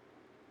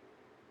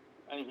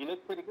 I mean, he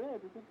looked pretty good.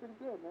 He did pretty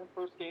good, man.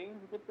 First game,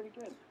 he did pretty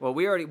good. Well,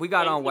 we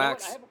got on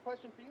wax. I have a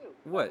question for you.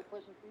 What?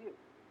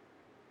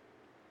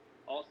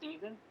 All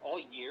season, all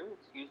year,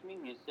 you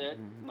said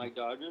my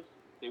Dodgers,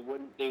 they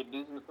would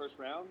lose in the first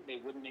round. They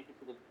wouldn't make it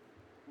to the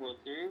World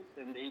Series,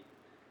 and they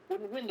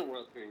wouldn't win the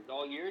World Series.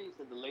 All year, you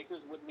said the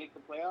Lakers wouldn't make the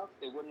playoffs.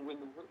 They wouldn't win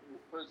the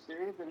first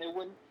series, and they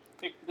wouldn't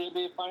make the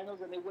NBA Finals,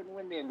 and they wouldn't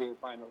win the NBA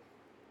Finals.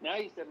 Now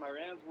you said my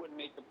Rams wouldn't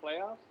make the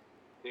playoffs.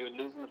 They would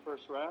lose in the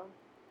first round.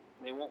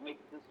 And they won't make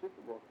it to the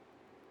Super Bowl.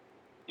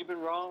 You've been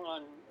wrong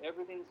on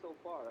everything so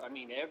far. I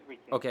mean,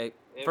 everything. Okay,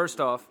 first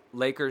off,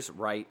 Lakers,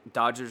 right.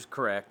 Dodgers,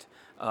 correct.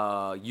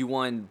 You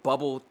won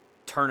bubble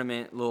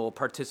tournament, little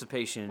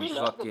participation. We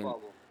love the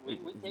bubble.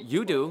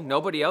 You do.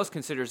 Nobody else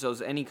considers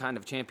those any kind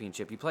of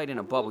championship. You played in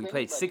a bubble. You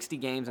played 60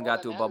 games and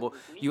got to a bubble.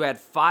 You had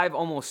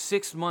almost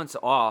 6 months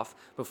off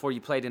before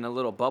you played in a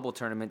little bubble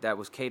tournament that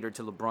was catered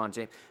to LeBron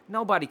James.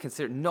 Nobody,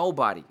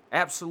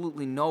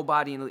 absolutely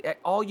nobody.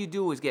 All you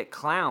do is get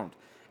clowned.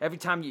 Every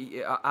time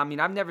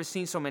I've never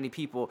seen so many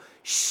people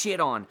shit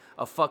on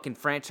a fucking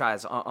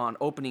franchise on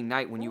opening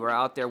night when you were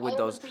out there with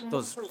those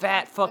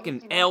fat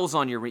fucking L's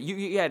on your ring.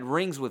 You had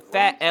rings with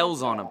fat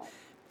L's on them.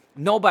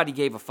 Nobody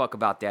gave a fuck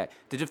about that.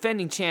 The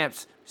defending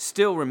champs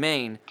still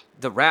remain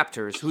the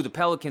Raptors, who the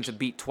Pelicans have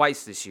beat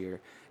twice this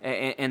year.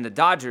 And the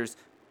Dodgers,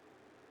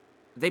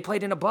 they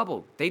played in a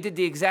bubble. They did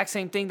the exact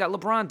same thing that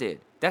LeBron did.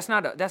 That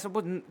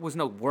was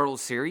no World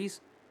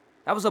Series.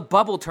 That was a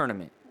bubble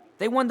tournament.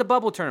 They won the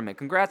bubble tournament.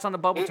 Congrats on the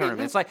bubble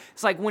tournament.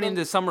 It's like winning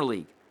the summer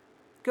league.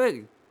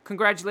 Good.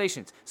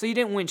 Congratulations. So you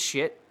didn't win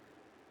shit.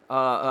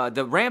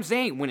 The Rams, they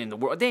ain't winning the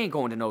world. They ain't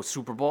going to no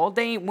Super Bowl.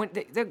 They ain't win.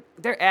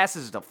 Their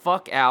asses the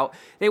fuck out.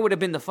 They would have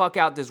been the fuck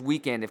out this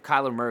weekend if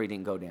Kyler Murray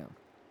didn't go down.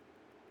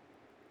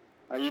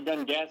 Are you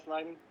done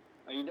gaslighting?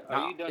 Are you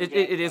done gaslighting?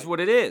 It is what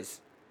it is.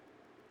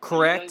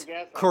 Correct.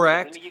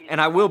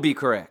 And I will be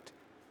correct.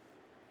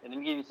 And let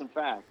me give you some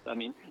facts. I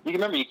mean, you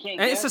remember you can't.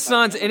 And it's the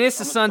Suns. And it's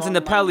the Suns and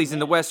the Pellies in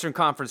the Western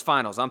Conference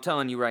Finals. I'm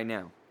telling you right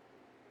now.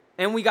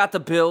 And we got the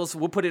Bills.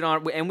 We'll put it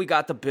on. And we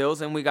got the Bills.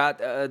 And we got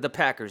the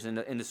Packers in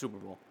the Super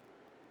Bowl.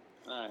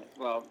 All right.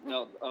 Well,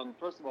 no.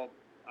 First of all,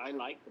 I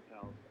like the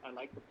Pels. I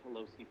like the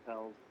Pelosi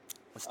Pels.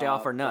 Let's stay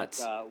off our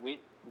nuts. But,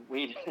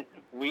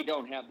 we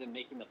don't have them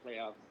making the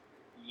playoffs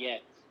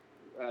yet.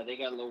 They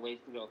got a little ways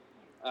to go.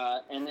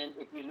 And then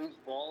if we lose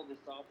Ball this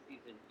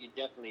offseason,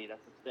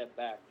 that's a step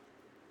back.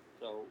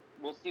 So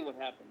we'll see what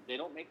happens. They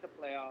don't make the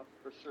playoffs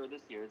for sure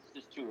this year. It's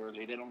just too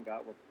early. They don't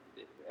got what.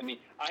 I mean,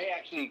 I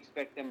actually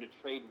expect them to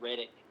trade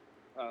Redick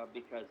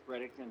because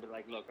Redick's gonna be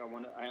like, look,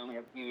 I only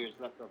have a few years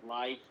left of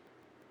life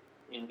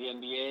in the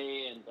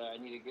NBA, and I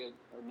need to get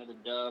another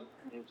dub,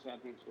 another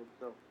championship.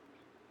 So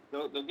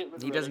they'll get rid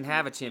of He doesn't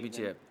have a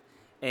championship,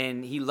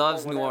 and he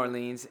loves New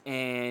Orleans,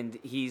 and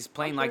he's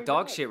playing like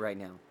dog shit right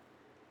now.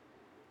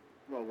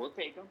 Well, we'll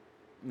take him.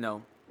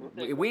 No.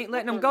 We ain't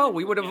letting him go.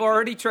 We would have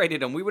already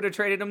traded him. We would have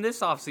traded him this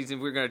offseason if we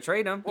were going to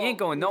trade him. He ain't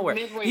going nowhere.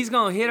 He's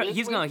going to heat up.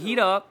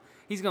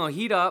 He's going to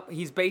heat up.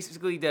 He's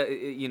basically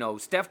the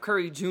Steph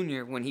Curry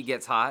Jr. when he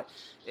gets hot.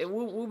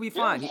 We'll be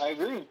fine. Yeah, I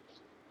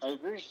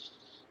agree.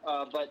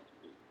 But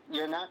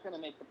you're not going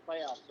to make the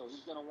playoffs, so he's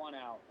going to want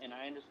out, and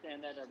I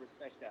understand that. I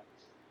respect that.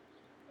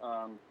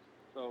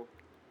 So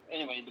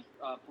anyway, the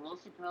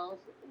Pelosi Pels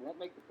won't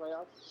make the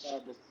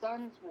playoffs. The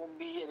Suns will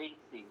be an 8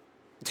 seed.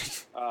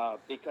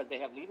 Because they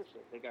have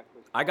leadership. They got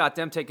Chris Paul. I got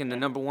them taking the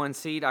number 1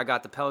 seed. I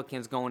got the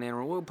Pelicans going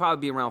in. We'll probably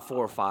be around 4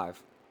 or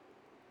 5.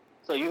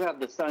 So you have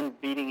the Suns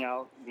beating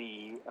out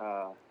the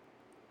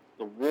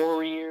the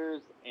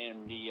Warriors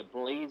and the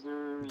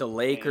Blazers, The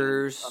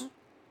Lakers, and,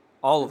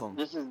 all of them.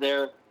 This is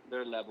their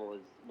level, is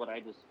what I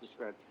just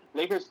described.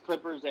 Lakers,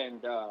 Clippers, and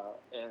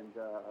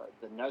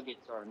the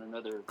Nuggets are in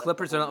another.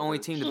 Clippers are the only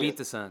team to beat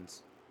the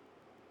Suns.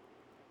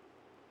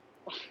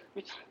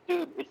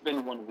 Dude, it's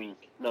been 1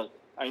 week. Look,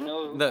 I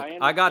know. Look, I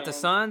I got the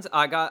understand. Suns.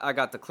 I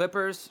got the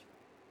Clippers.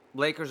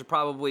 Lakers are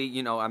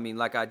probably, I mean,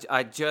 like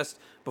I just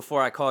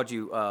before I called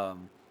you,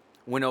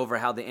 went over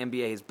how the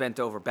NBA has bent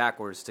over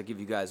backwards to give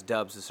you guys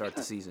dubs to start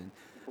the season.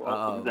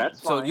 Well,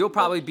 that's so fine. you'll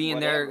probably That's be in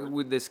there whatever.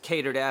 with this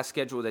catered ass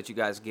schedule that you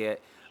guys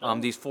get.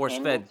 These And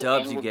force-fed we'll-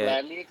 dubs and you we'll get.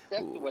 gladly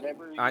accept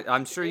whatever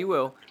I'm sure you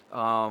will.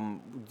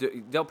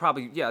 They'll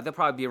probably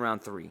be around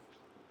 3.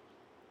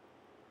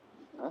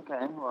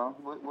 Okay, well,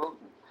 we'll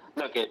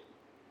look at.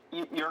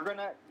 You're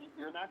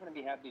not gonna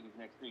be happy these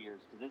next 3 years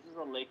because this is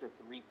a Laker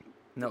three-peat.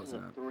 No, This it's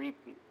is not. a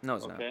three-peat. No,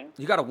 it's Okay? not.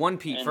 You got a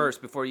 1-peat And-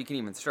 first before you can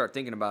even start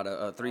thinking about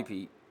a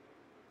 3-peat.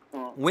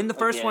 Well, Win the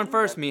first one again,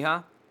 first, that's-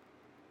 Mija.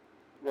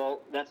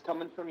 Well, that's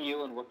coming from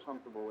you, and we're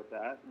comfortable with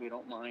that. We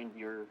don't mind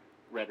your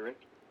rhetoric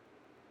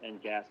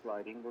and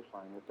gaslighting. We're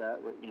fine with that.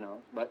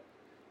 But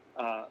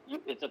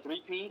it's a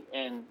three-peat,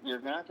 and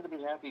you're not going to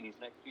be happy these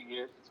next few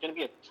years. It's going to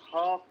be a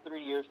tough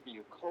 3 years for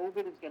you.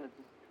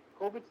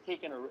 COVID's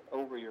taken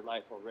over your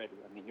life already.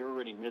 I mean, you're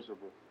already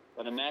miserable.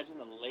 But imagine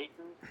the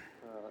Lakers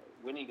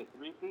winning a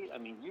three-peat. I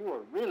mean, you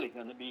are really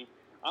going to be.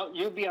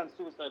 You'll be on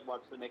suicide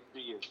watch for the next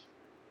 3 years.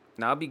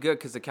 Now I'll be good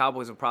because the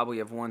Cowboys will probably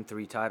have won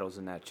 3 titles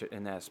in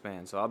that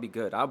span. So I'll be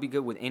good. I'll be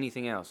good with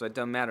anything else. It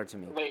doesn't matter to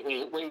me. Wait.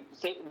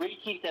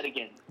 Repeat that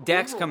again.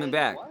 Dak's Who will coming win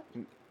back. what?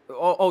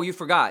 Oh, you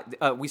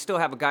forgot. We still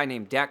have a guy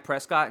named Dak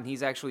Prescott, and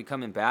he's actually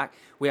coming back.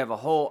 We have a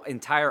whole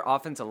entire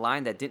offensive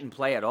line that didn't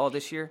play at all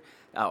this year.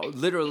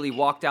 Literally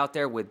walked out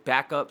there with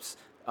backups,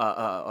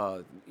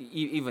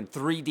 even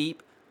 3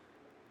 deep.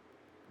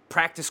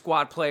 Practice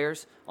squad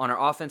players on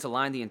our offensive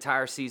line the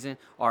entire season.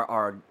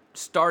 Our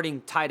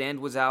starting tight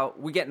end was out.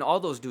 We're getting all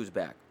those dudes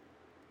back.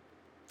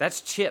 That's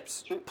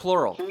chips,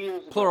 plural. 2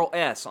 years ago. Plural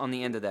S on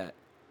the end of that.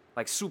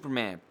 Like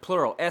Superman,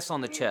 plural S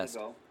on the 2 years chest.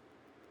 ago,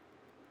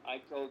 I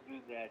told you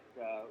that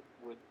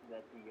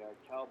the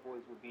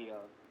Cowboys would be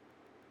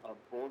a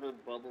border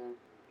bubble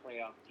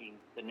playoff team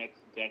the next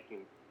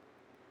decade.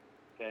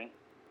 Okay,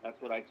 that's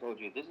what I told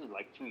you. This is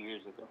like 2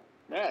 years ago.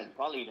 Yeah,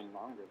 probably even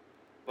longer.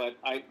 But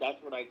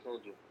that's what I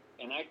told you.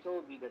 And I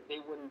told you that they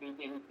wouldn't be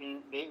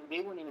anything. They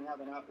wouldn't even have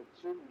an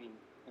opportunity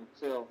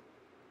until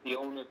the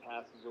owner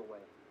passes away.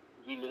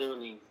 He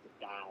literally needs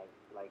to die.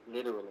 Like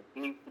literally,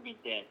 he needs to be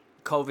dead.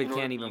 COVID in order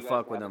can't for even you guys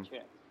fuck to with have a him.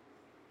 chance.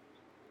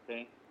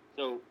 Okay,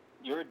 so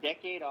you're a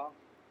decade off.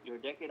 You're a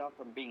decade off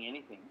from being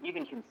anything,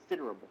 even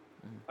considerable.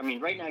 I mean,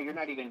 right now you're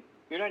not even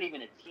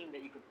a team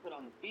that you could put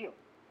on the field.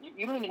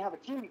 You don't even have a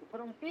team you could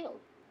put on the field.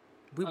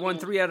 We I won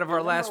mean, 3 out of our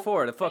your last number 4.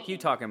 one The fuck you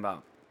fan- talking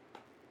about?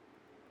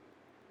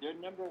 Your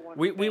number one.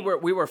 We fan-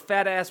 were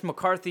fat ass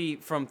McCarthy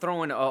from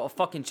throwing a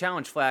fucking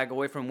challenge flag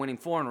away from winning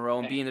 4 in a row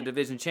and being the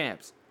division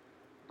champs.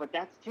 But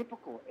that's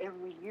typical.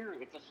 Every year,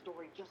 it's a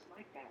story just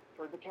like that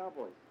for the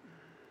Cowboys.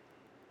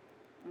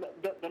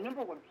 The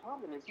number one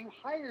problem is you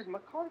hired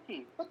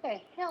McCarthy. What the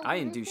hell? I were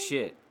didn't you do thinking?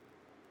 shit.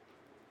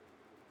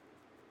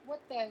 What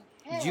the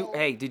hell?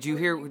 Did you were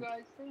hear? You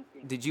guys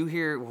thinking? Did you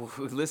hear?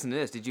 Listen to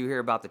this. Did you hear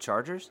about the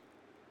Chargers?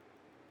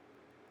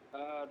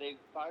 They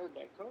fired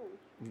that coach.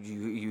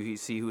 You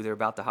see who they're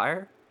about to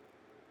hire?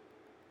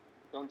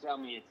 Don't tell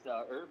me it's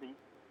Irby.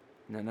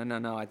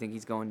 No. I think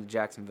he's going to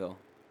Jacksonville.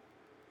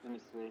 Let me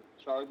see.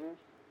 Chargers?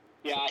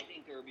 Yeah, I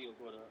think Irby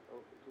will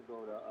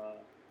go to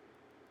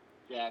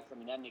Jax. I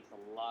mean, that makes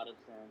a lot of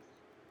sense.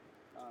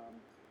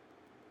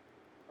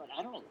 But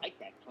I don't like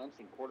that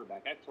Clemson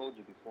quarterback. I've told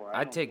you before.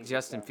 I'd take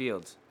Justin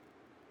Fields.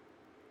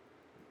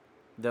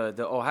 The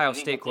Ohio You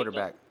think State he'll take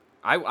quarterback.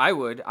 I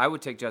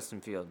would take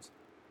Justin Fields.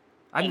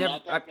 That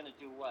guy's gonna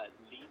do what?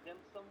 Lead them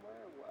somewhere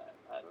or what?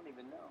 I don't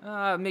even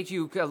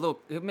know.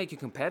 It'll make you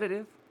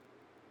competitive.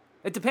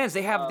 It depends.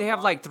 They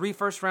have like 3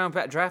 first-round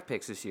draft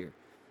picks this year.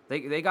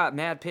 They got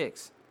mad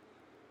picks.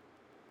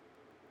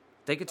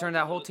 They could turn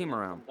that whole team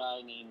around. Some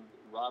guy named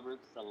Robert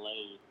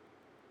Saleh,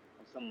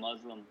 some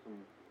Muslim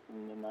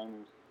from the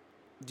Niners.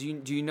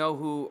 Do you know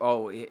who?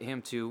 Oh,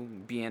 him too.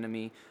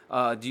 Bieniemy.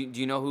 Do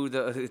you know who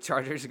the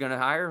Chargers are going to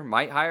hire?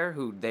 Might hire?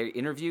 Who they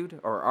interviewed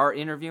or are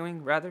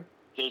interviewing rather?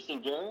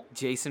 Jason Garrett.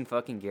 Jason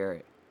fucking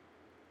Garrett.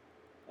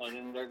 And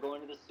then they're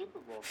going to the Super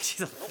Bowl. Get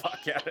the fuck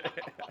out of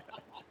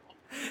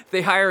here.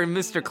 They hire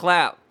Mr.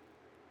 Clapp.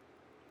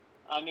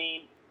 I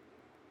mean,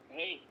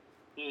 hey,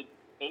 dude.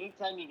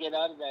 Anytime you get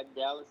out of that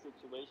Dallas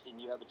situation,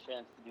 you have a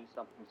chance to do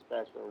something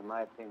special, in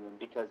my opinion,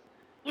 because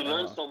you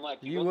learn so much.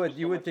 You go would- through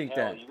you so would much think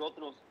hell. that. You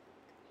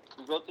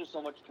go through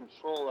so much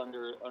control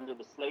under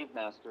the slave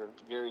master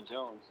Jerry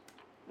Jones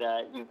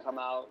that you come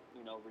out,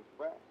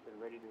 refreshed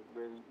and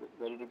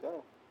ready to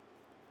go.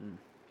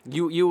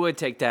 You would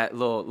take that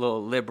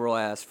little liberal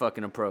ass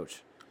fucking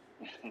approach.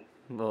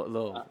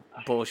 little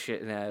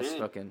bullshit ass Dude.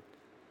 fucking.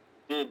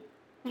 Dude,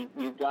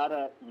 you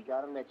gotta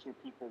let your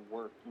people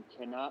work. You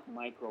cannot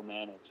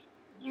micromanage.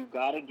 you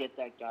gotta get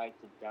that guy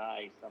to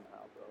die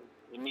somehow, bro.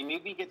 I mean,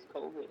 maybe he gets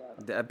COVID.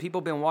 I don't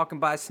People been walking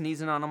by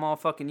sneezing on him all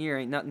fucking year.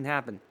 Ain't nothing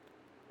happened.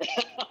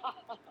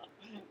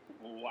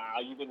 Wow,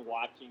 you've been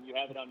watching. You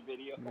have it on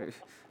video.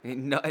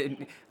 No,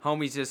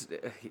 homie's just,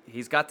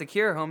 he's got the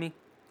cure, homie.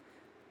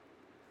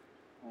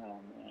 Oh,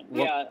 man.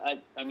 Well- Yeah,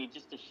 I mean,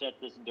 just to shut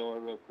this door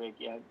real quick,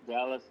 yeah,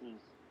 Dallas is,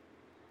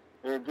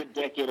 they're a good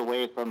decade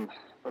away from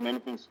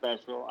anything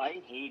special.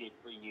 I hate it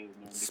for you, man.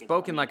 because,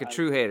 Spoken like a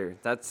true hater.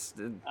 That's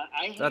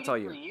I hate that's it all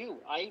for you. you.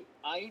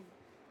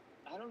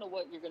 I don't know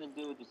what you're going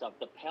to do with yourself.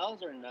 The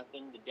Pels are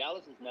nothing. The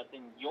Dallas is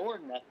nothing. You're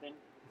nothing.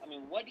 I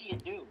mean, what do you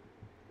do?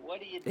 What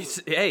do you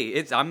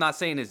do? I'm not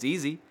saying it's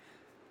easy.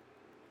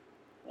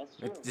 That's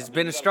true. It's I mean,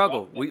 been you a gotta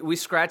struggle. drop them. We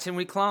scratch and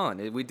we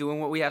clawing. We doing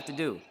what we have to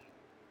do.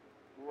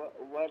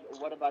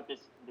 What about this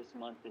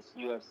month, this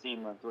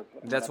UFC month?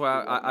 That's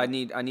why I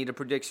need a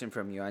prediction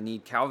from you. I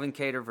need Calvin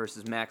Kattar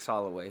versus Max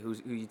Holloway. Who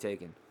you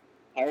taking?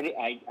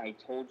 I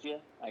told you.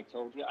 Let's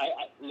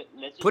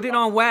just Put it talk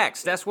on about wax.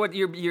 this. That's what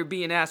you're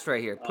being asked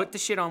right here. Put the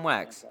shit on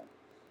wax. Okay.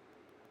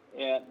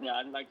 Yeah,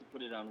 I'd like to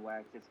put it on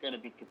wax. It's going to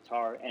be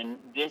Qatar, and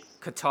this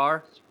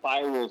Qatar?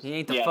 spirals. He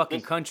ain't the yeah, fucking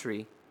this,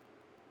 country.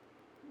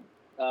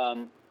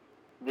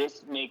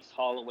 This makes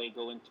Holloway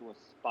go into a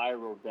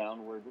spiral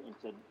downward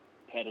into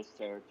Pettis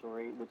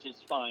territory, which is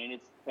fine.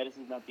 Pettis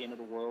is not the end of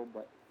the world,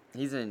 but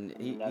He's in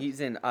I mean, that's- he's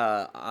in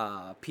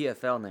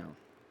PFL now.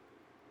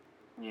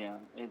 yeah,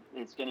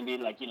 it's going to be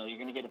like, you're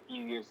going to get a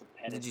few years of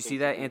Pettis. Did you see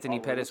that? basically Anthony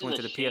Holloway, Pettis which went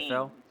is to a the shame.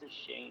 PFL? It's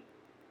a shame.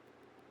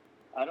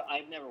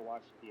 I've never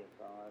watched PFL.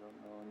 I don't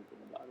know anything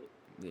about it.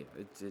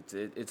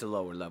 Yeah, it's a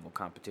lower level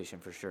competition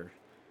for sure.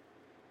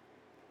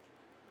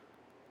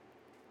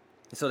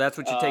 So that's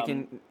what you're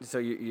taking. So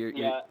you're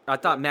yeah, I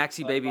thought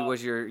Maxi what Baby about-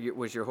 was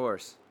your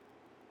horse.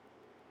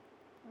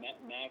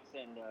 Max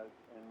and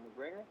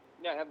McGregor?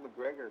 Yeah, I have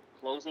McGregor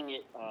closing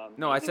it.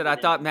 No, I maybe said I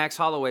within- thought Max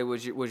Holloway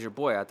was your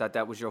boy. I thought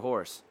that was your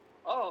horse.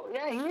 Oh,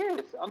 yeah, he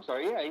is. I'm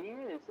sorry. Yeah, he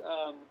is.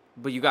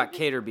 But you got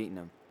Kattar beating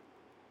him.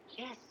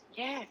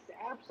 Yes,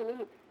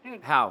 absolutely.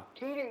 Dude, How?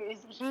 Kattar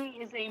he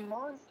is a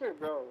monster,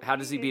 bro. How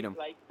does he beat him? Is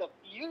like the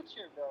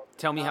future, bro.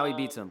 Tell me how he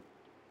beats him.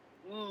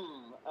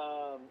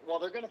 Well,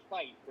 they're gonna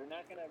fight. They're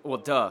not gonna. Well,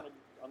 roll duh.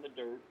 On the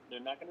dirt. They're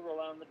not gonna roll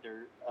out on the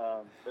dirt.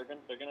 They're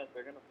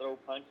gonna throw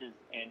punches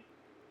and.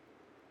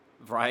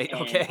 Right.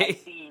 And Okay.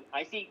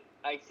 I see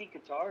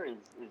Qatar is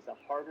a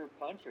harder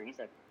puncher. He's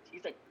a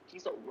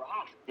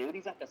rock, dude.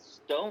 He's like a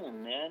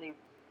stone, man.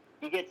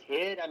 He gets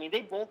hit. I mean,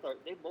 they both got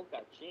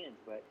chins,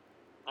 but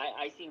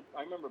I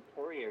remember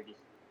Poirier just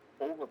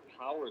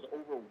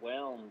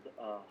overwhelmed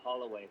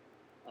Holloway.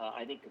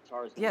 I think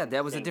Qatar's. Yeah,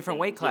 that was a different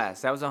weight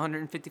class. That was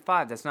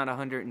 155. That's not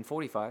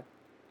 145.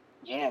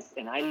 Yes,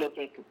 and I look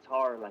at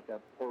Qatar like a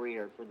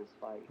Poirier for this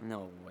fight.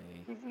 No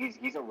way.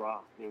 He's a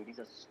rock, dude. He's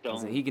a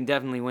stone. He can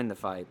definitely win the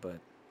fight, but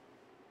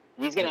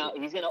He's gonna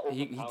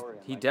overpower him.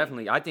 he I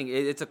definitely. I think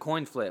it's a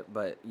coin flip,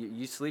 but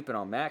you sleeping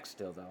on Max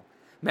still though.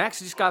 Max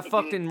just got Dude,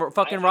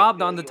 fucking I robbed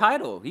feel on the you.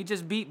 title. He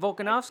just beat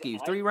Volkanovski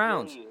I 3 feel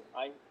rounds. you.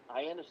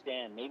 I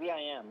understand. Maybe I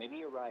am. Maybe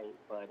you're right.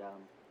 But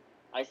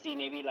I see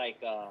maybe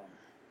like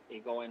they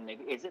go in.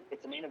 Maybe it's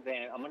a main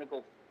event. I'm gonna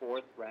go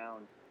 4th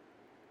round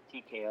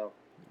TKO.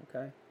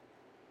 Okay.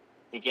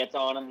 He gets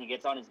on him. He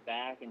gets on his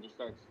back and just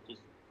starts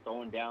just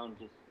throwing down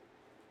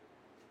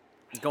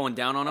Going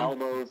down on him,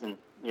 elbows and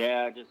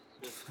just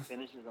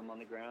finishes him on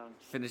the ground.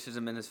 finishes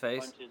him in his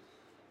face. Punches.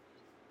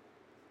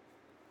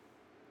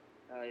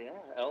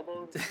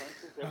 Elbows,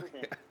 punches,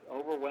 everything.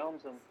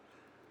 Overwhelms him.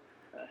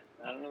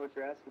 I don't know what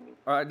you're asking me.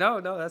 All right,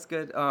 no, that's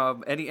good.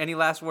 Any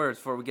last words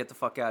before we get the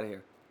fuck out of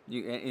here?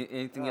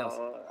 Anything else?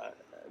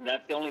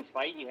 That's the only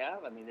fight you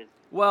have. I mean,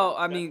 Well,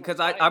 I mean, because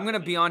I'm gonna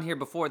be on here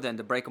before then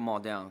to break them all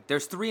down.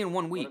 There's 3 in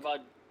 1 week. What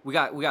about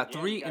We got Yeah,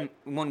 3 you got-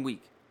 in 1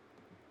 week.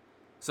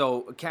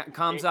 So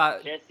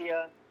Kamzat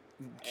Chiesa?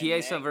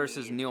 Chiesa Magny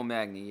versus is- Neil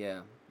Magny.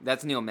 Yeah,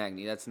 that's Neil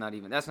Magny. That's not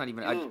even.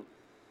 Dude,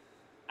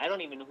 I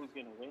don't even know who's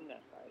going to win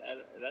that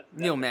fight. That's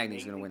Neil an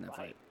Magny's gonna amazing win that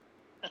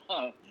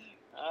fight.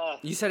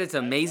 You You said it's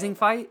an amazing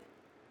fight.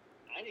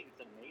 I think it's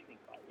an amazing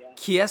fight. Yeah,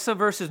 Chiesa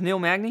versus Neil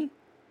Magny.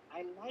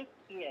 I like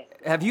Chiesa.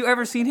 Have you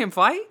ever seen him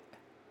fight?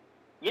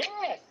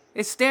 Yes.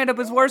 His stand up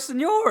is worse than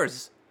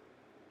yours.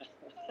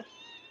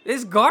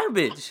 It's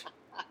garbage.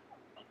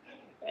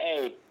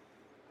 Hey,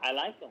 I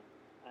like him.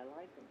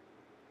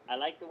 I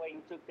like the way he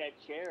took that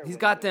chair. He's when-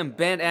 got them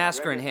Ben when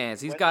Askren McGregor-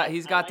 hands. He's when- got I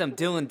them like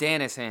the way- Dylan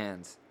Dennis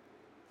hands.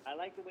 I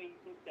like the way he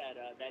took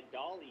that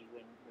dolly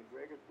when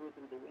McGregor threw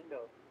through the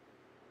window.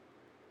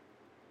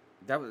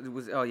 That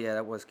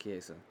that was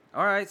Chiesa.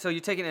 All right, so you're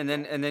taking and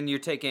then you're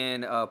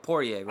taking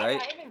Poirier, right?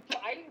 I didn't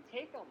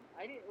take him.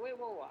 I didn't. Wait,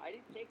 whoa! I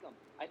didn't take him.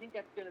 I think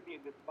that's gonna be a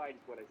good fight.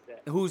 Is what I said.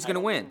 Who's gonna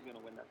win? Who's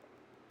gonna win that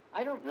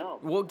fight? I don't know.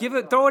 Well,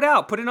 throw it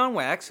out, put it on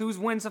wax. Who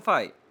wins the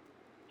fight?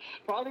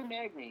 Probably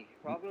Magny.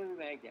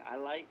 I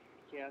like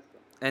Chiesa.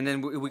 And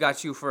then we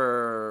got you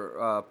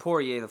for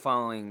Poirier the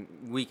following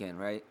weekend,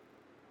 right?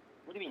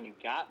 What do you mean you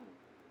got me?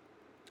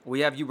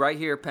 We have you right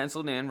here,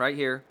 penciled in, right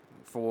here,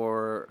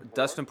 for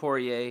Dustin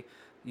Poirier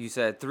You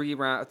said third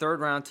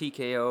round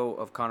TKO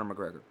of Conor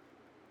McGregor.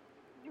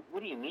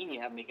 What do you mean you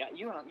have me?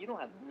 You don't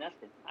have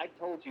nothing. I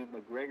told you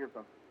McGregor.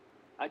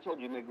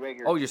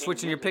 Oh, you're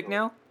switching your pick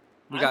now?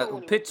 We I'm got the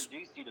one who pitch.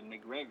 introduced you to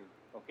McGregor.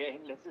 Okay,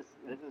 let's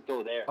just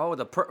go there. Oh,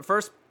 the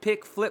first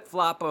pick flip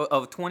flop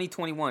of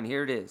 2021.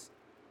 Here it is.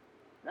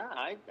 Nah,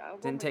 I'll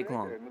go Didn't take McGregor.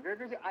 long.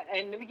 McGregor's,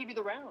 and let me give you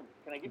the round.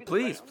 Can I give you the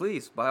Please, round?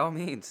 please, by all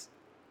means.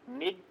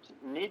 Mid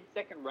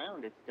second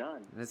round, it's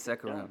done. The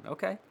second Done. round.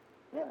 Okay.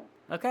 Yeah.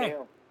 Okay.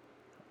 KO.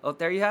 Oh,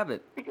 there you have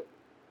it. Because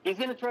he's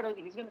gonna try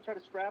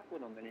to scrap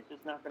with him, and it's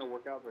just not gonna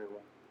work out very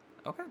well.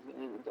 Okay.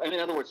 I mean, in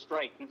other words,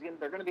 strike.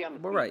 They're gonna be on the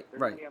feet. Well, right, They're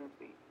right. Gonna be on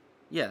the feet.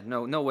 Yeah.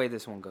 No way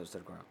this one goes to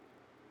the ground.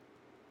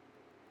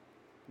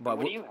 But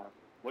What do you have?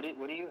 What do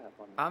you have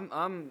on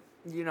that?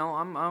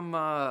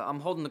 I'm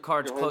holding the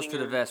cards You're close holding to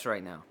the your- vest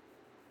right now.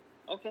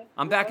 Okay.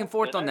 I'm back and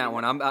forth on that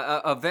one.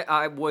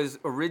 I was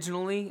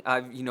originally,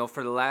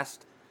 for the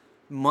last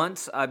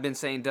months, I've been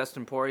saying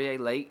Dustin Poirier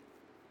late,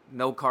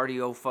 no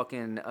cardio,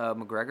 fucking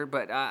McGregor.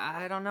 But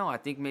I don't know. I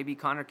think maybe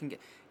Conor can get.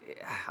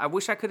 I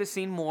wish I could have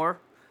seen more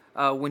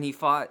when he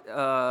fought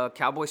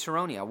Cowboy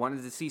Cerrone. I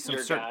wanted to see some.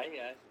 Your guy,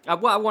 yeah. I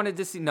wanted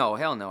to see. No,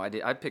 hell no. I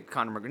picked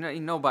Conor McGregor.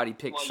 Nobody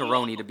picked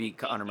Cerrone to beat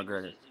Conor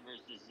McGregor.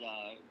 Versus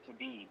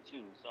Khabib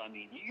too. So I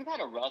mean, you've had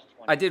a rough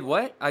 20. I did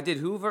what? I did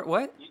Hoover.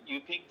 What? You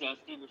picked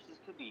Dusty versus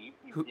Khabib.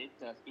 You Who- did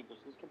Dusty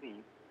versus Khabib.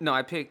 No,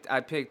 I picked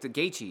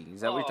Gaethje.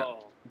 Is that what you're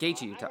talking?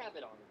 Gaethje. I have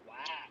it on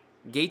wax.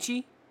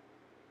 Gaethje?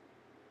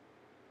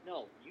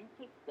 No, you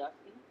picked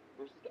Dusty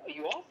versus.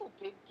 You also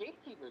picked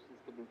Gaethje versus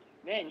Khabib.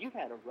 Man, you've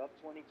had a rough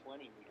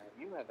 2020.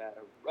 You have had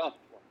a rough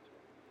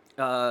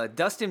 2020.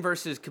 Dustin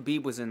versus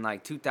Khabib was in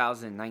like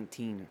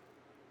 2019.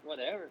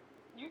 Whatever.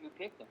 You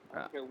picked them. I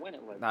don't care when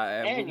it was.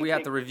 We you have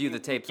picked- to review the you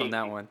tapes on picked-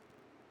 that one.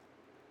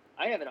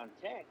 I have it on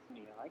text.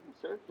 I can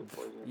search it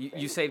for you.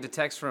 You saved a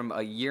text from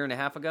a year and a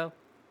half ago?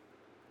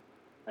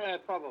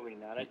 Probably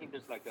not. I think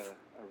there's like a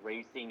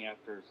racing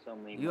after so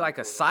many. You like a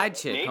months or side whatever.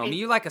 chick, Maybe. homie.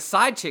 You like a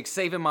side chick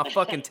saving my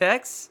fucking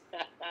texts?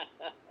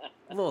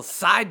 A little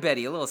side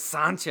Betty, a little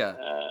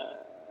Sancha.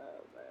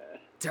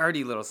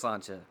 Dirty little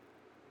Sancha.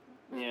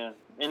 Yeah.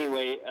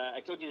 Anyway, I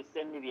told you to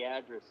send me the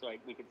address so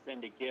we could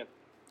send a gift.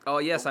 Oh,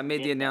 yes, Don't I made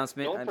forget the that.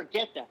 announcement. Don't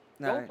forget that.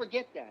 No, Don't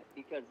forget that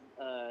because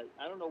I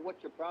don't know what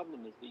your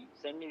problem is, but you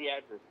send me the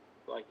address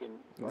so I can.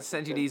 I'll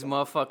send you these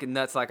motherfucking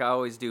nuts like I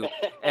always do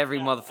every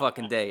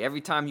motherfucking day.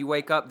 Every time you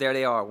wake up, there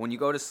they are. When you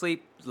go to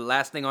sleep, the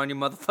last thing on your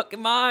motherfucking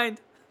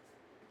mind.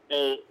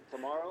 Hey,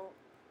 tomorrow,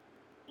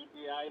 keep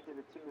your eye to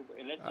the tube.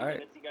 Unless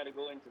you got to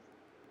go into,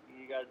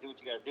 you got to do what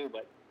you got to do.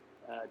 But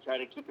try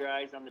to keep your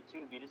eyes on the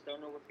tube. You just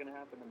don't know what's going to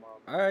happen tomorrow.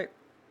 All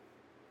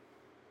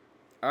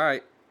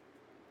right.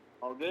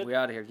 All good? We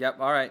out of here. Yep.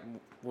 All right.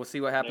 We'll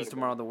see what happens Later,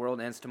 tomorrow. The world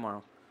ends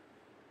tomorrow.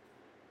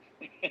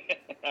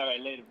 All right,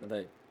 later.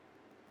 Later.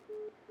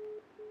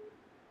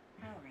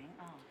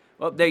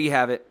 Well, there you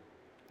have it.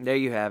 There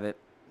you have it.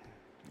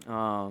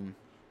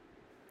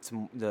 It's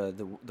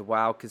the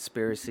wild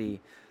conspiracy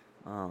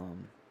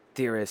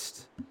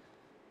theorist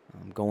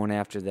going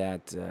after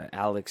that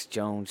Alex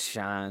Jones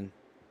shine,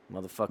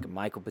 motherfucking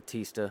Michael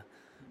Batista.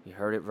 You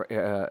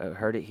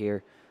heard it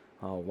here.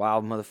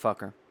 Wild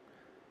motherfucker.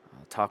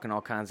 Talking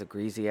all kinds of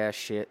greasy ass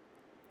shit.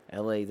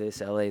 LA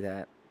this, LA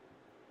that.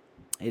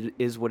 It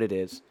is what it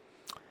is.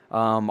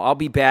 I'll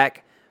be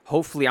back.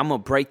 Hopefully, I'm going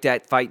to break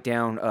that fight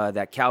down,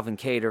 that Calvin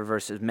Kattar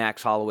versus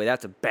Max Holloway.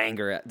 That's a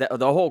banger. The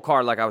whole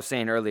card, like I was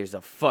saying earlier, is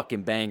a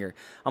fucking banger.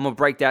 I'm going to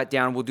break that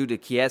down. We'll do the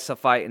Chiesa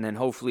fight, and then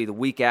hopefully the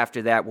week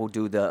after that, we'll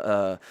do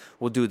the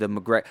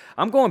McGregor.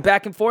 I'm going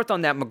back and forth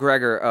on that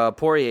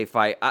McGregor-Poirier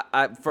fight.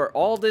 For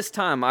all this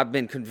time, I've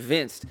been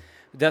convinced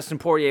Dustin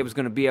Poirier was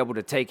going to be able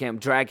to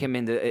drag him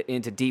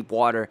into deep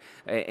water.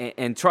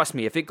 And trust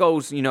me, if it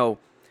goes,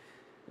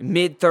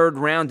 mid-third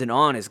round and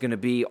on is going to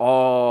be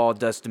all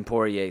Dustin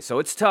Poirier. So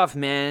it's tough,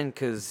 man,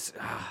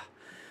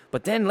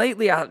 but then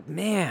lately,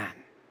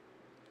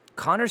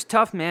 Conor's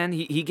tough, man.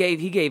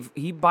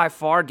 He by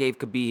far gave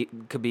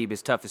Khabib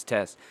his toughest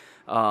test.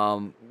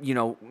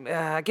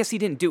 I guess he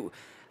didn't do.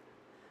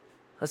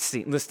 Let's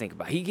think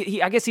about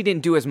it. I guess he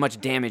didn't do as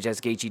much damage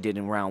as Gaethje did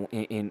in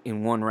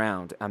one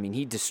round. I mean,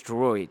 he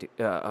destroyed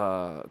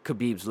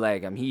Khabib's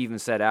leg. I mean, Khabib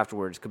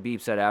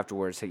said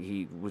afterwards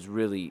he was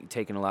really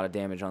taking a lot of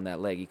damage on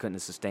that leg. He couldn't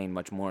have sustained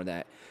much more of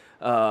that.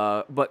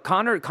 But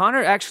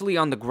Conor actually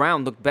on the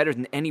ground looked better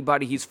than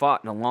anybody he's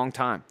fought in a long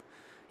time.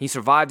 He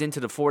survived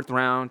into the fourth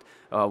round,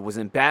 was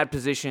in bad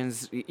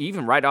positions,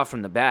 even right off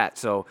from the bat.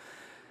 So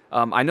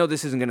I know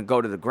this isn't going to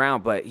go to the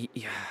ground, but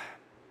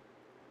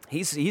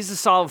He's a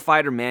solid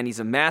fighter, man. He's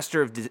a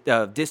master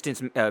of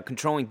distance,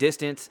 controlling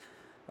distance,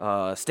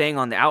 staying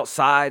on the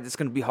outside. It's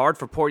going to be hard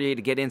for Poirier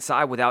to get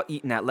inside without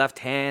eating that left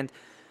hand.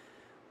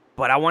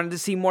 But I wanted to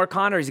see more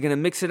Conor. He's going to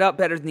mix it up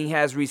better than he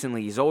has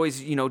recently. He's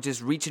always,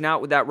 just reaching out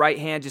with that right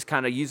hand, just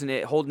kind of using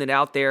it, holding it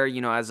out there,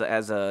 as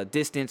a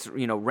distance,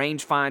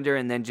 range finder,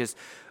 and then just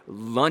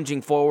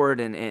lunging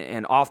forward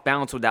and off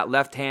balance with that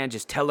left hand,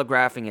 just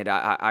telegraphing it.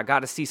 I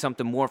got to see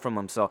something more from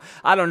him. So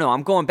I don't know.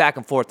 I'm going back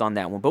and forth on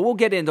that one, but we'll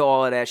get into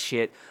all of that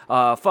shit.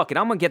 Fuck it.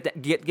 I'm going to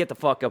get the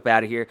fuck up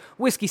out of here.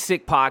 Whiskey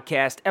Sick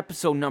Podcast,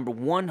 episode number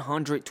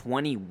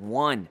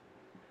 121.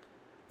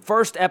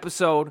 First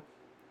episode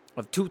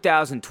of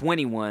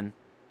 2021.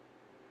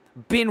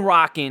 Been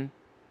rocking.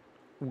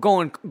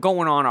 Going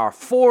on our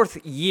fourth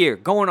year.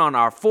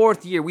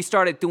 We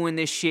started doing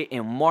this shit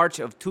in March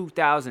of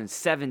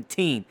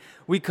 2017.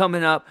 We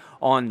coming up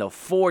on the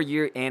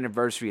 4-year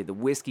anniversary of the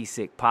Whiskey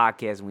Sick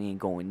Podcast. We ain't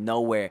going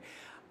nowhere.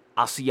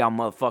 I'll see y'all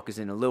motherfuckers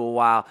in a little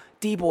while.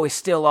 D-Boy's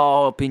still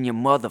all up in your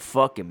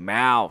motherfucking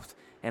mouth.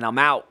 And I'm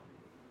out,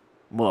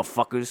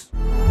 motherfuckers.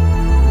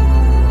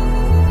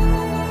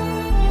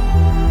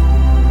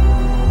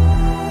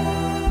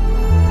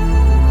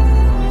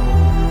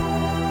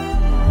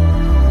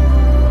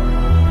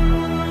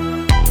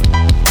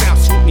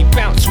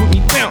 Bounce with me,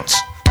 bounce.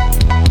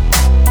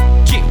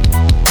 Yeah,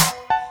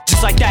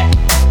 just like that.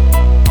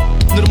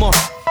 Little more.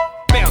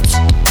 Bounce.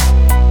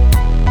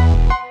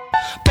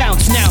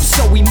 Bounce now,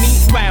 so we meet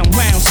round.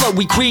 Slow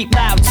we creep,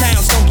 loud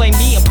sounds. Don't blame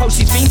me, approach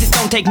these fiends. It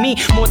don't take me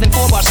more than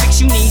 4 bars,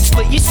 6 you need.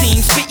 Split your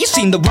seams, spit your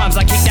seam. The rhymes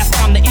I kick that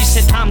bomb, the ish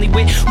said timely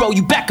wit. Roll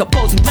you back up,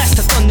 blows and blast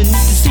us underneath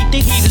the seat.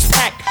 The heat is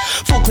packed.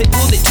 Full clip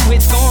bullet, 2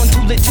 hits gone.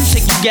 Too lit, too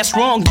sick, you guessed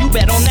wrong. You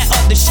bet on that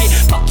other shit.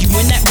 Fuck you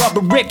in that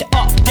rubber ripped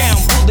up, down,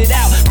 pull it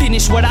out.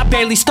 Finish what I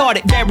barely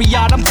started. Very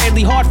odd, I'm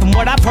fairly hard from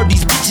what I've heard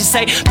these bitches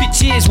say.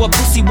 Bitch is what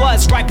pussy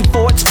was right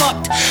before it's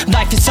fucked.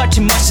 Life is such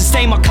and much the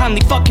same. I'll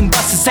kindly fucking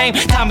bust the same.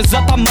 Time is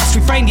up, I must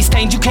refrain these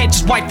stains. You can't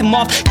just wipe them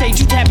off. Stage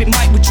you tap it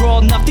might withdraw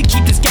enough to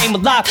keep this game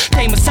alive.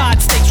 Game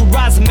aside, stakes will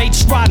rise. I made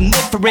you try and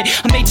live for it.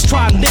 I made you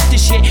try and lift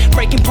this shit.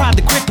 Breaking pride,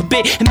 the grip a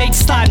bit. And made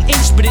you slide an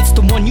inch, but it's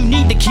the one you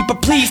need to keep her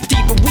pleased.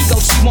 Deeper we go,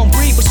 she won't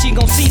breathe, but she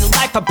gon' see the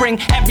life I bring.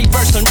 Every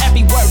verse on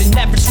every word and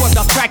never swerved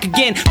off track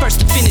again. First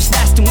to finish,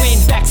 last to win.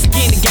 Backs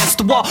again against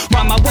the wall.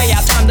 Ride my way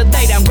out, time to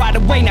lay down right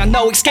away. Now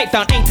no escape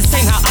found, ain't the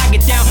same how I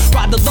get down.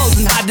 Ride the lows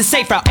and hide the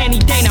safe route any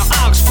day. Now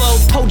I'll explode.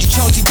 Told you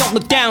Jonesy, don't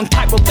look down.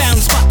 Tightrope bound,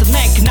 spot the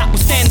land, cannot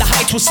withstand the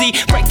heights we'll see.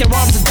 Break their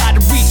arms and die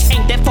to reach.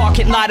 Ain't that far,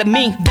 can't lie to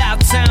me.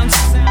 Loud sounds,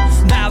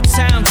 loud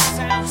sounds,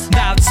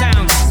 loud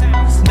sounds,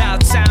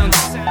 loud sounds,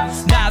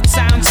 loud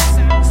sounds,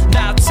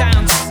 loud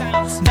sounds,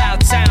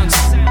 loud sounds,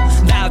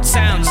 loud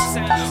sounds.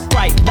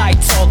 Bright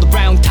lights all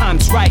around,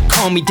 time's right,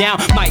 calm me down.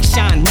 Might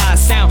shine my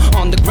sound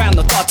on the ground.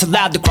 No thoughts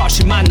allowed to cross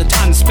your mind, no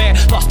time to spare.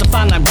 Lost a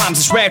fine line, rhymes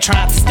is rare. Try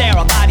not to stare,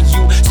 I'll lie to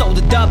you. Sold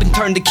the dub and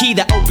turned the key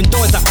that opened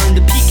doors. I earned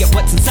a peek at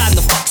what's inside.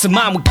 No fucks of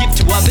mine will give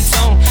to of its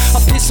own.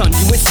 I'll piss on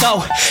you, it's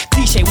so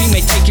cliche. We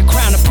may take your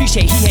crown,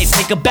 appreciate he hates,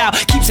 take a bow.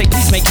 Keep say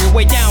please make your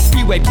way down.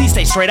 Freeway, please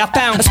stay straight. I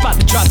found a spot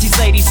to drop these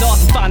ladies off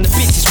and find the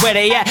bitches where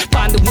they at.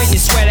 Find the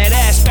witness, swear that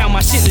ass. Found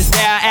my shit is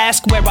there. I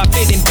ask where I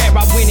fit and where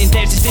I win, and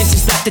there's just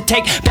inches left to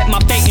take. Bet my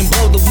fate and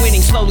blow the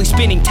winning. Slowly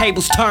spinning,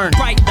 tables turn.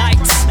 Bright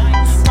lights,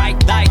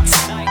 bright lights,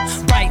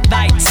 bright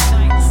lights,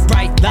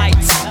 bright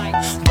lights,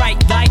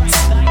 bright lights,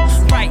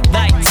 bright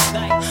lights,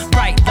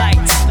 bright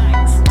lights,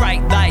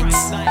 bright lights.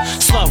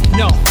 Slow,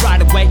 no,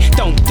 right away.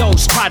 Don't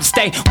doze, try to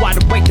stay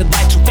wide awake. The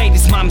lights will fade,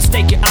 it's my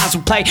mistake. Your eyes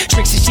will play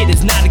tricks and shit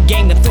is not a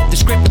game. To flip the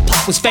script, the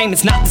plot was fame.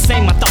 It's not the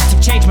same. My thoughts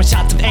have changed. My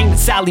shots of aim with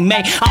Sally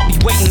Mae. I'll be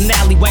waiting in the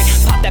alleyway.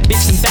 Pop that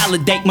bitch and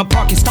validate. My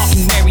parking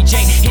stalking Mary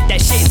Jane. Hit that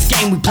shit, it's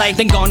game we play.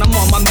 Then gone, I'm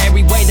on my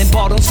merry way. Then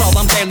bought on soul,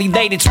 I'm barely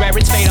late. It's rare,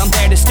 it's fate. I'm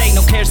there to stay.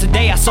 No cares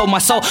today. I sold my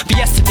soul for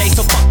yesterday.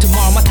 So fuck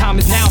tomorrow. My time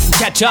is now. If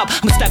catch up,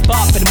 I'ma step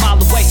up and a mile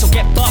away. So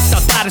get fucked.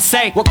 I'll gotta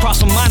say what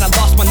crossed my mind. I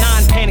lost my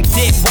 9. Panic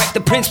dip. Wipe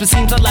the prints, but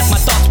seems I left my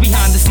thoughts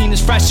behind. The scene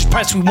is fresh as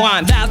press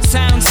rewind. Loud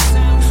sounds,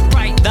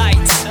 bright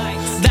lights.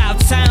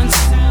 Loud sounds,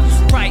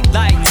 bright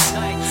lights.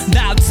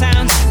 Loud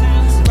sounds,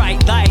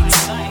 bright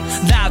lights.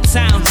 Loud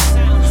sounds,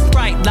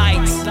 bright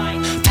lights.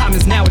 Time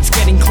is now, it's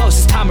getting close.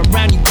 This time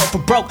around you go for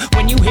broke.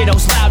 When you hear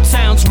those loud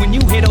sounds, when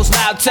you hear those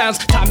loud sounds,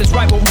 time is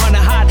right, won't wanna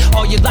hide.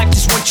 All your life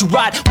just want you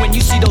ride. When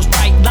you see those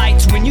bright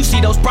lights, when you see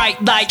those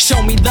bright lights,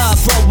 show me love,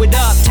 throw it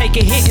up. Take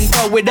a hit and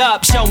throw it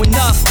up. Showing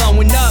up,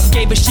 blowing up.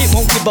 Gave a shit,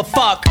 won't give a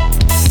fuck.